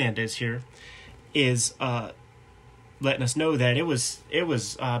Leia Hernandez here is letting us know that it was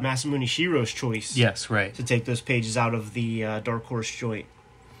Masamune Shiro's choice. Yes, right. To take those pages out of the Dark Horse joint.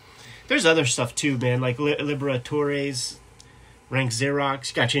 There's other stuff too, man, like Libera Torres, Rank Xerox.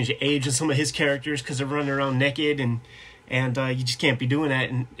 You gotta change the age of some of his characters because they're running around naked, and you just can't be doing that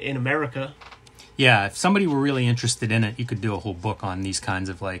in America. Yeah, if somebody were really interested in it, you could do a whole book on these kinds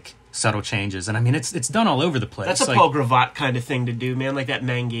of, like, subtle changes. And, I mean, it's done all over the place. That's a Paul Gravatt kind of thing to do, man. Like, that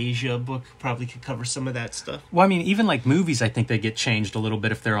Mangasia book probably could cover some of that stuff. Well, I mean, even, like, movies, I think they get changed a little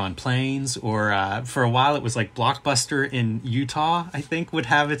bit if they're on planes. Or, for a while, it was, like, Blockbuster in Utah, I think, would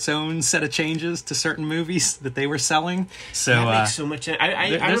have its own set of changes to certain movies that they were selling. So that makes so much sense.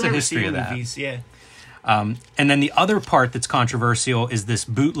 I there's a history of that. Movies, yeah. And then the other part that's controversial is this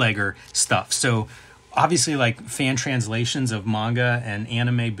bootlegger stuff. So obviously, like, fan translations of manga and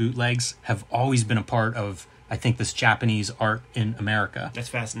anime bootlegs have always been a part of, I think, this Japanese art in America. That's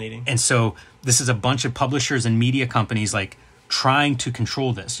fascinating. And so this is a bunch of publishers and media companies, like, trying to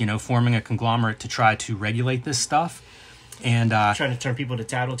control this, you know, forming a conglomerate to try to regulate this stuff. And trying to turn people to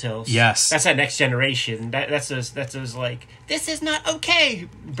tattletales. Yes. That's that next generation. That's those like, this is not okay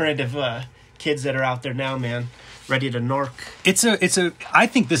brand of kids that are out there now, man, ready to narc. I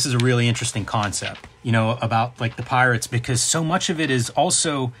think this is a really interesting concept, you know, about, like, the pirates, because so much of it is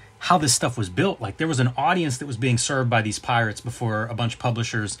also how this stuff was built. Like, there was an audience that was being served by these pirates before a bunch of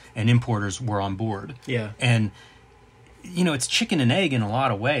publishers and importers were on board. Yeah. And, you know, it's chicken and egg in a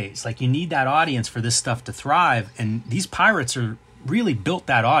lot of ways. Like, you need that audience for this stuff to thrive, and these pirates are really built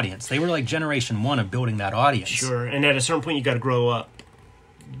that audience. They were like generation one of building that audience. Sure. And at a certain point, you got to grow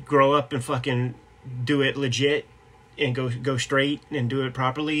up and fucking do it legit and go straight and do it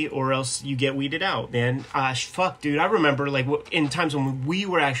properly, or else you get weeded out, man. Fuck, dude. I remember, like, in times when we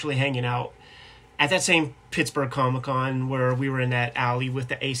were actually hanging out at that same Pittsburgh Comic-Con where we were in that alley with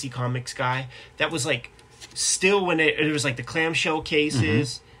the AC Comics guy. That was, like, still when it was, like, the clamshell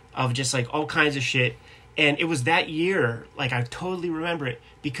cases of just, like, all kinds of shit. And it was that year, like, I totally remember it,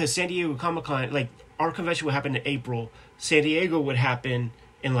 because San Diego Comic-Con, like, our convention would happen in April. San Diego would happen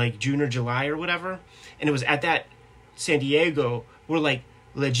in, like, June or July or whatever. And it was at that San Diego where, like,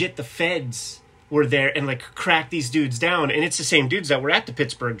 legit the feds were there and, like, cracked these dudes down. And it's the same dudes that were at the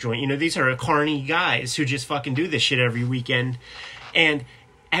Pittsburgh joint. You know, these are carny guys who just fucking do this shit every weekend. And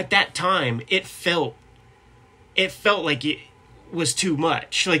at that time, it felt like it was too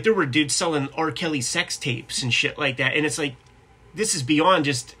much. Like, there were dudes selling R. Kelly sex tapes and shit like that. And it's like, this is beyond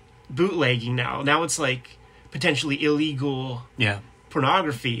just bootlegging now. Now it's, like, potentially illegal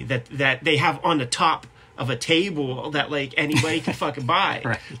pornography that they have on the top of a table that, like, anybody can fucking buy.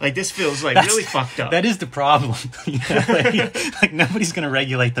 Right. Like, this feels like really fucked up. That is the problem. You know, like nobody's going to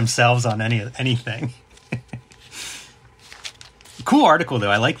regulate themselves on anything. Cool article,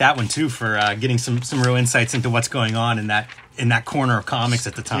 though. I like that one too, for getting some real insights into what's going on in that corner of comics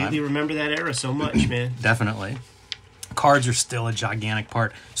at the time. You remember that era so much, man. Definitely. Cards are still a gigantic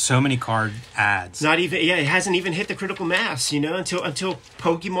part. So many card ads. Not even, it hasn't even hit the critical mass, you know, until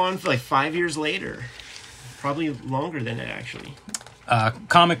Pokemon for like 5 years later. Probably longer than that, actually.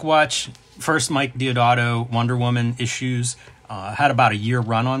 Comic Watch, first Mike Deodato Wonder Woman issues, had about a year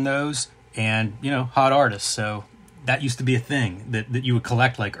run on those, and, you know, hot artists. So that used to be a thing, that you would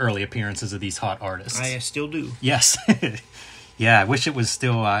collect, like, early appearances of these hot artists. I still do. Yes. Yeah, I wish it was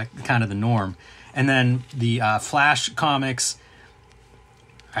still kind of the norm. And then the Flash comics,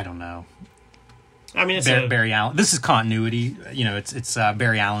 I don't know. I mean, it's Barry Allen. This is continuity. You know, it's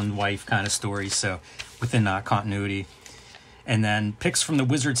Barry Allen wife kind of story, so within continuity. And then picks from the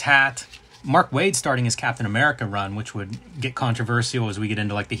Wizard's Hat. Mark Waid starting his Captain America run, which would get controversial as we get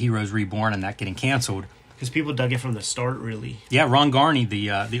into, like, the Heroes Reborn and that getting canceled. Because people dug it from the start, really. Yeah, Ron Garney,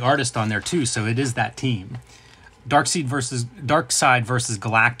 the artist on there too, so it is that team. Darkseid versus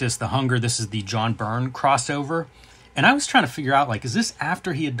Galactus, The Hunger. This is the John Byrne crossover. And I was trying to figure out, like, is this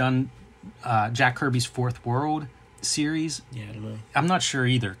after he had done Jack Kirby's Fourth World series? Yeah, I don't know. I'm not sure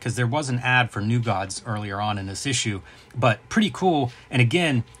either, because there was an ad for New Gods earlier on in this issue, but pretty cool. And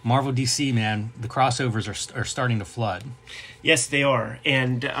again, Marvel DC, man, the crossovers are starting to flood. Yes, they are,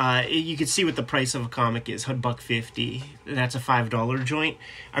 and you can see what the price of a comic is: $1.50. That's a $5 joint.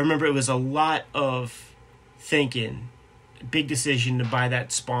 I remember it was a lot of thinking, big decision to buy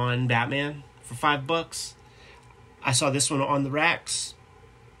that Spawn Batman for $5. I saw this one on the racks,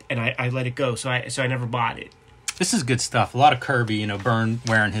 and I let it go, so I never bought it. This is good stuff. A lot of Kirby, Byrne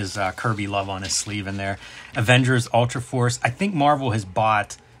wearing his Kirby love on his sleeve in there. Avengers, Ultra Force. I think Marvel has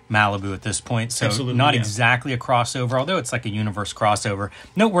bought Malibu at this point, so Absolutely, not yeah. exactly a crossover, although it's like a universe crossover.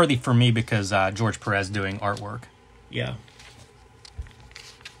 Noteworthy for me because George Perez doing artwork. Yeah.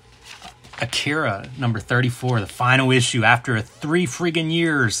 Akira, number 34, the final issue after 3 friggin'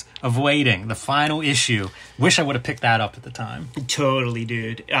 years of waiting. The final issue. Wish I would have picked that up at the time. Totally,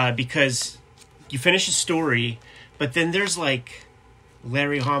 dude. Because you finish a story, but then there's like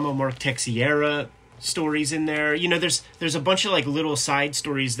Larry Hama, Mark Texiera stories in there. There's a bunch of like little side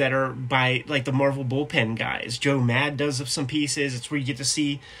stories that are by like the Marvel bullpen guys. Joe Mad does some pieces. It's where you get to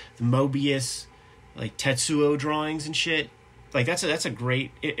see the Mobius, like Tetsuo drawings and shit. Like that's a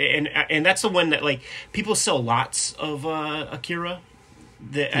great, and that's the one that like people sell lots of Akira,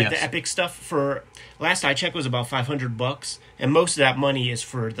 the epic stuff. For last I checked was about $500, and most of that money is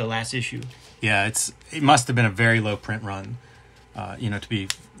for the last issue. Yeah, it must have been a very low print run, to be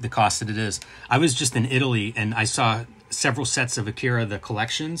the cost that it is. I was just in Italy and I saw several sets of Akira, the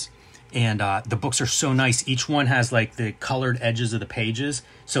collections, and the books are so nice. Each one has like the colored edges of the pages.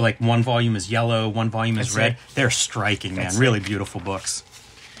 So like one volume is yellow, one volume is red. They're striking, man. Really beautiful books.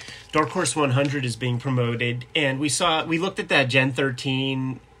 Dark Horse 100 is being promoted, and we looked at that Gen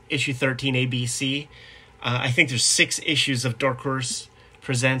 13 issue 13 ABC. I think there's 6 issues of Dark Horse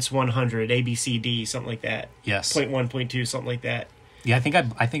Presents 100 ABCD, something like that. Yes. 0.1, 0.2, something like that. Yeah, I think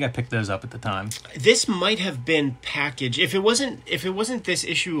I picked those up at the time. This might have been packaged. If it wasn't this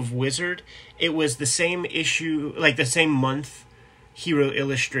issue of Wizard, it was the same issue, like the same month, Hero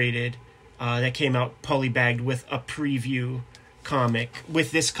Illustrated, that came out polybagged with a preview comic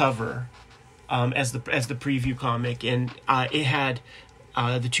with this cover, as the preview comic, and it had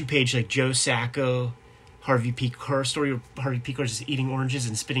the 2-page like Joe Sacco, Harvey Pekar story where Harvey Pekar is just eating oranges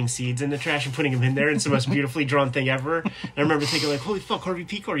and spitting seeds in the trash and putting them in there. It's the most beautifully drawn thing ever. And I remember thinking like, holy fuck, Harvey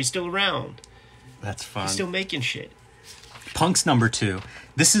Pekar, he's still around. That's fun. He's still making shit. Punk's number 2.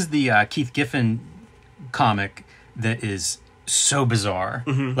 This is the Keith Giffen comic that is so bizarre.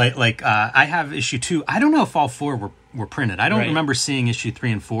 Mm-hmm. I have issue 2. I don't know if all 4 were printed. I don't remember seeing issue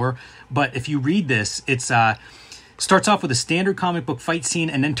 3 and 4. But if you read this, it's starts off with a standard comic book fight scene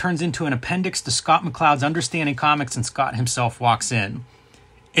and then turns into an appendix to Scott McCloud's Understanding Comics, and Scott himself walks in.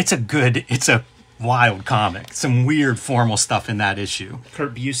 It's a wild comic. Some weird formal stuff in that issue.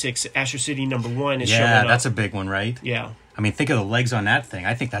 Kurt Busiek's Astro City #1 is showing up. Yeah, that's a big one, right? Yeah. I mean, think of the legs on that thing.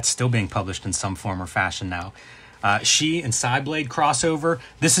 I think that's still being published in some form or fashion now. She and Cyblade crossover.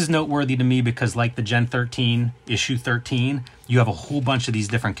 This is noteworthy to me because, like the Gen 13, issue 13, you have a whole bunch of these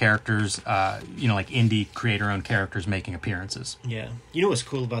different characters, like indie creator-owned characters making appearances. Yeah. You know what's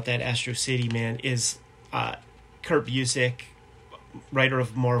cool about that Astro City, man, is Kurt Busiek, writer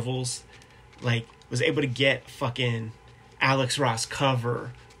of Marvels, like, was able to get fucking Alex Ross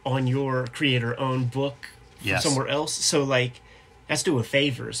cover on your creator-owned book from somewhere else. So, like, that's doing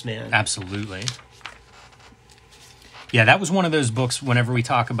favors, man. Absolutely. Yeah, that was one of those books whenever we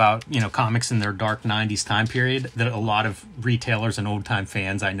talk about, comics in their dark 90s time period that a lot of retailers and old-time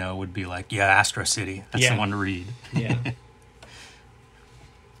fans I know would be like, yeah, Astro City. That's the one to read. Yeah.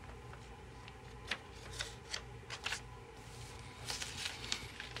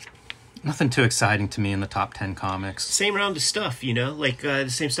 Nothing too exciting to me in the top 10 comics. Same round of stuff, like the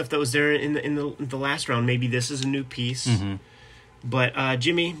same stuff that was there in the last round. Maybe this is a new piece. Mm-hmm. But,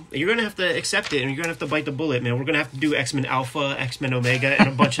 Jimmy, you're going to have to accept it, and you're going to have to bite the bullet, man. We're going to have to do X-Men Alpha, X-Men Omega, and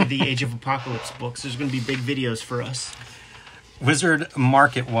a bunch of the Age of Apocalypse books. There's going to be big videos for us. Wizard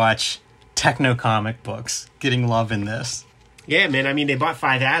Market Watch Techno comic books getting love in this. Yeah, man. I mean, they bought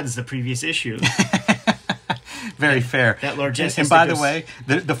 5 ads the previous issue. Very fair. That largesse. And by the way,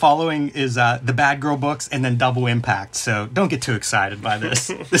 the following is the Bad Girl books and then Double Impact. So don't get too excited by this.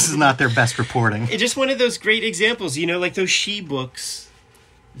 This is not their best reporting. It's just one of those great examples, like those She books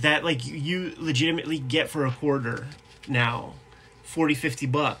that like you legitimately get for a quarter now,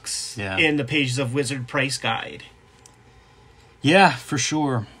 $40-$50 in the pages of Wizard Price Guide. Yeah, for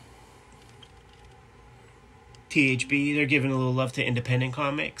sure. THB, they're giving a little love to independent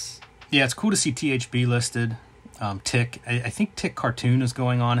comics. Yeah, it's cool to see THB listed. Tick. I think Tick cartoon is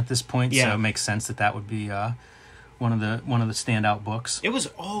going on at this point, Yeah. so it makes sense that would be one of the standout books. It was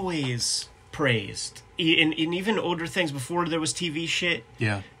always praised, and even older things before there was TV shit.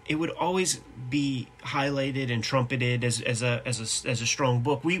 Yeah. It would always be highlighted and trumpeted as a strong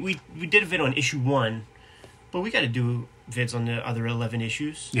book. We did a vid on issue 1, but we got to do vids on the other 11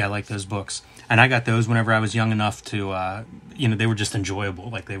 issues. Yeah, I like those books. And I got those whenever I was young enough to, they were just enjoyable.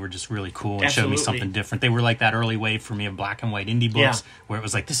 Like, they were just really cool and showed me Absolutely. something different. They were like that early wave for me of black and white indie books where it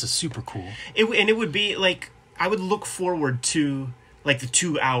was like, this is super cool. It would be like, I would look forward to like the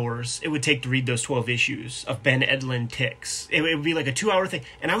 2 hours it would take to read those 12 issues of Ben Edlund Ticks. It would be like a 2-hour thing,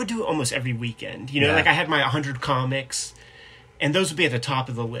 and I would do it almost every weekend. You know, Yeah. like I had my 100 comics, and those would be at the top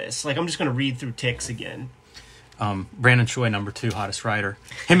of the list. Like, I'm just going to read through Ticks again. Brandon Choi, number 2, hottest writer.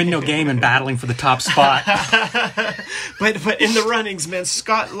 Him and Neil Gaiman battling for the top spot. But in the runnings, man,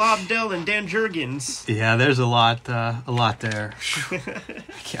 Scott Lobdell and Dan Jurgens. Yeah, there's a lot there.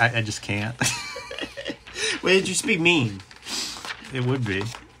 I just can't. Well, it'd just be mean. It would be.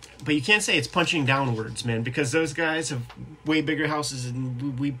 But you can't say it's punching downwards, man, because those guys have way bigger houses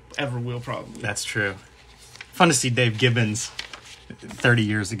than we ever will, probably. That's true. Fun to see Dave Gibbons 30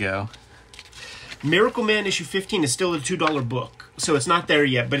 years ago. Miracle Man issue 15 is still a $2 book, so it's not there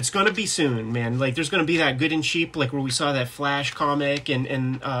yet, but it's going to be soon, man. Like, there's going to be that Good and Cheap, like where we saw that Flash comic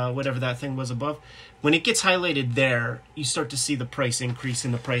and whatever that thing was above. When it gets highlighted there, you start to see the price increase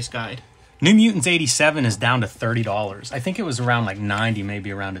in the price guide. New Mutants 87 is down to $30. I think it was around like 90,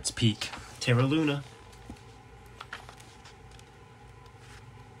 maybe around its peak. Terra Luna.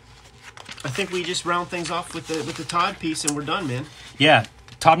 I think we just round things off with the Todd piece and we're done, man. Yeah,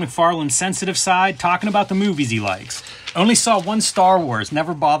 Todd McFarlane's sensitive side, talking about the movies he likes. Only saw one Star Wars,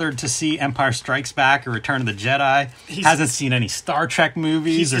 never bothered to see Empire Strikes Back or Return of the Jedi. Hasn't seen any Star Trek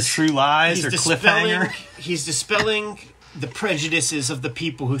movies or True Lies or Cliffhanger. He's dispelling the prejudices of the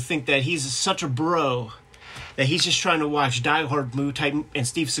people who think that he's such a bro that he's just trying to watch Die Hard type and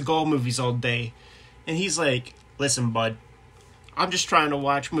Steve Seagal movies all day. And he's like, listen, bud, I'm just trying to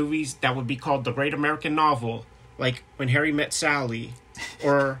watch movies that would be called The Great American Novel, like When Harry Met Sally,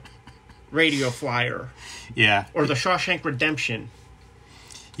 or Radio Flyer, Yeah. or The Shawshank Redemption.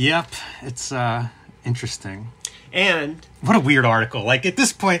 Yep, it's interesting. And What a weird article. Like, at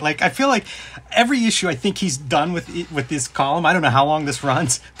this point, like, I feel like every issue I think he's done with this column. I don't know how long this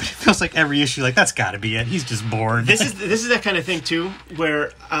runs, but it feels like every issue, like, that's got to be it. He's just bored. this is that kind of thing too,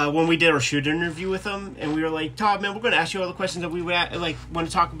 where when we did our shoot interview with him, and we were like, Todd, man, we're going to ask you all the questions that we would want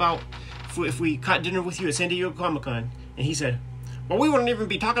to talk about if we caught dinner with you at San Diego Comic-Con. And he said, well, we wouldn't even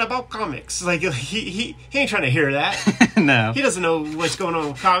be talking about comics. Like, he ain't trying to hear that. No. He doesn't know what's going on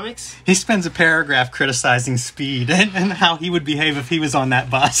with comics. He spends a paragraph criticizing Speed and how he would behave if he was on that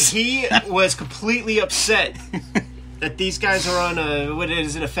bus. He was completely upset that these guys are on what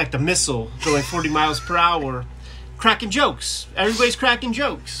is in effect a missile going 40 miles per hour, cracking jokes. Everybody's cracking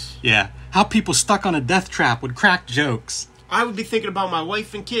jokes. Yeah. How people stuck on a death trap would crack jokes. I would be thinking about my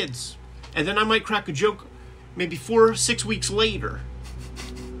wife and kids, and then I might crack a joke maybe 4 or 6 weeks later.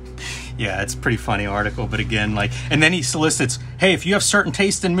 Yeah, it's a pretty funny article, but again, like, and then he solicits, hey, if you have certain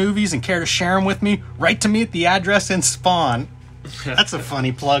taste in movies and care to share them with me, write to me at the address in Spawn. That's a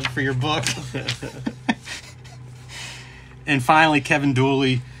funny plug for your book. And finally, Kevin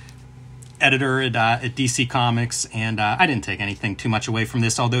Dooley, editor at DC Comics, and I didn't take anything too much away from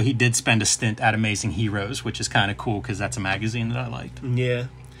this, although he did spend a stint at Amazing Heroes, which is kind of cool because that's a magazine that I liked. Yeah.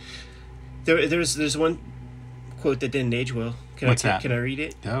 There's one quote that didn't age well. What's that? Can I read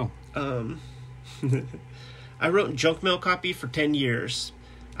it? Oh. I wrote junk mail copy for 10 years.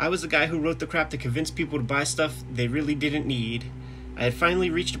 I was the guy who wrote the crap to convince people to buy stuff they really didn't need. I had finally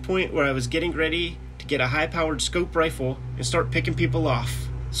reached a point where I was getting ready to get a high-powered scope rifle and start picking people off.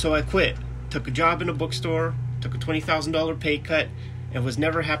 So I quit, took a job in a bookstore, took a $20,000 pay cut, and was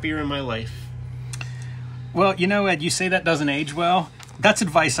never happier in my life. Well, you know, Ed, you say that doesn't age well. That's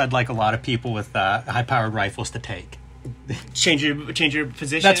advice I'd like a lot of people with high-powered rifles to take. Change your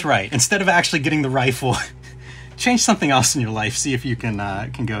position? That's right. Instead of actually getting the rifle, change something else in your life. See if you can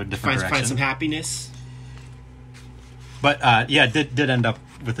go a different direction. Find some happiness. But yeah, did end up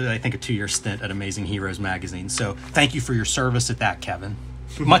with, I think, a 2-year stint at Amazing Heroes magazine. So thank you for your service at that, Kevin.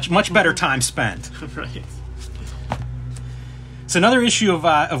 Much better time spent. Right. It's another issue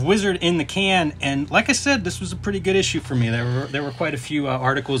of Wizard in the can, and like I said, this was a pretty good issue for me. There were quite a few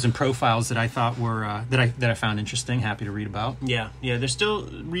articles and profiles that I thought were that I found interesting. Happy to read about. Yeah. There's still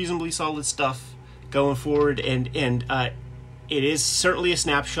reasonably solid stuff going forward, and it is certainly a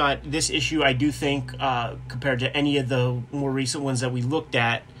snapshot. This issue, I do think, compared to any of the more recent ones that we looked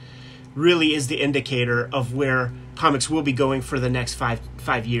at, really is the indicator of where comics will be going for the next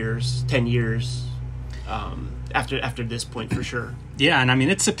 5 years, 10 years, after this point for sure. Yeah, and I mean,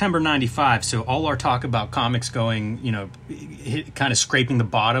 it's September 95, so all our talk about comics going, kind of scraping the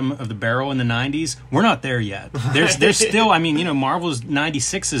bottom of the barrel in the 90s, we're not there yet. There's still, I mean, Marvel's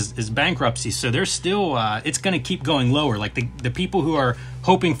 96 is bankruptcy, so there's still, it's going to keep going lower. Like, the people who are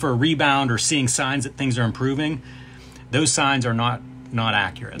hoping for a rebound or seeing signs that things are improving, those signs are not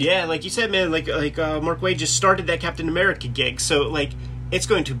accurate. Yeah, like you said, man, like Mark Waid just started that Captain America gig, so, like, it's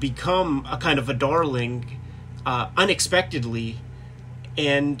going to become a kind of a darling unexpectedly.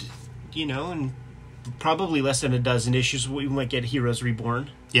 And, in probably less than a dozen issues, we might get Heroes Reborn.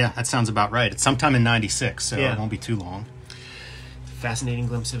 Yeah, that sounds about right. It's sometime in 96, so Yeah. It won't be too long. Fascinating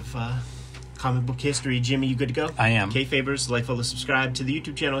glimpse of comic book history. Jimmy, you good to go? I am. K-Fabers, like, follow, subscribe to the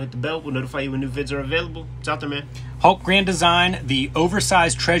YouTube channel, hit the bell. We'll notify you when new vids are available. It's out there, man. Hulk Grand Design, the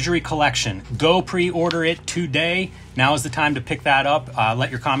oversized Treasury Collection. Go pre-order it today. Now is the time to pick that up. Let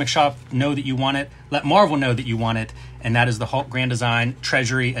your comic shop know that you want it. Let Marvel know that you want it. And that is the Hulk Grand Design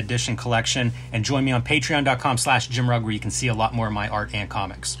Treasury Edition Collection. And join me on patreon.com/JimRugg, where you can see a lot more of my art and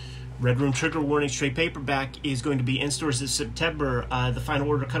comics. Red Room Trigger Warnings trade paperback is going to be in stores this September. The final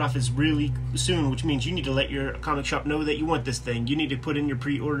order cutoff is really soon, which means you need to let your comic shop know that you want this thing. You need to put in your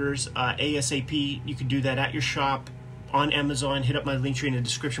pre-orders ASAP. You can do that at your shop, on Amazon. Hit up my link tree in the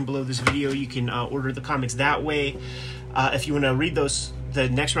description below this video. You can order the comics that way. If you want to read the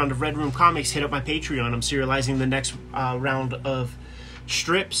next round of Red Room comics, hit up my Patreon. I'm serializing the next round of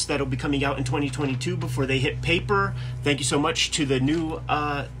strips that'll be coming out in 2022 before they hit paper. Thank you so much to the new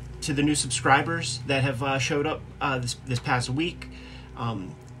subscribers that have showed up this past week.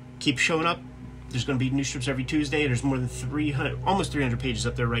 Keep showing up. There's going to be new strips every Tuesday. There's more than almost 300 pages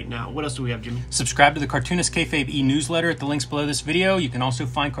up there right now. What else do we have, Jimmy? Subscribe to the Cartoonist Kayfabe e-newsletter at the links below this video. You can also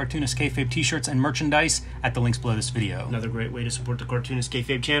find Cartoonist Kayfabe t-shirts and merchandise at the links below this video. Another great way to support the Cartoonist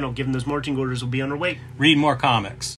Kayfabe channel. Given those marching orders will be on our way. Read more comics.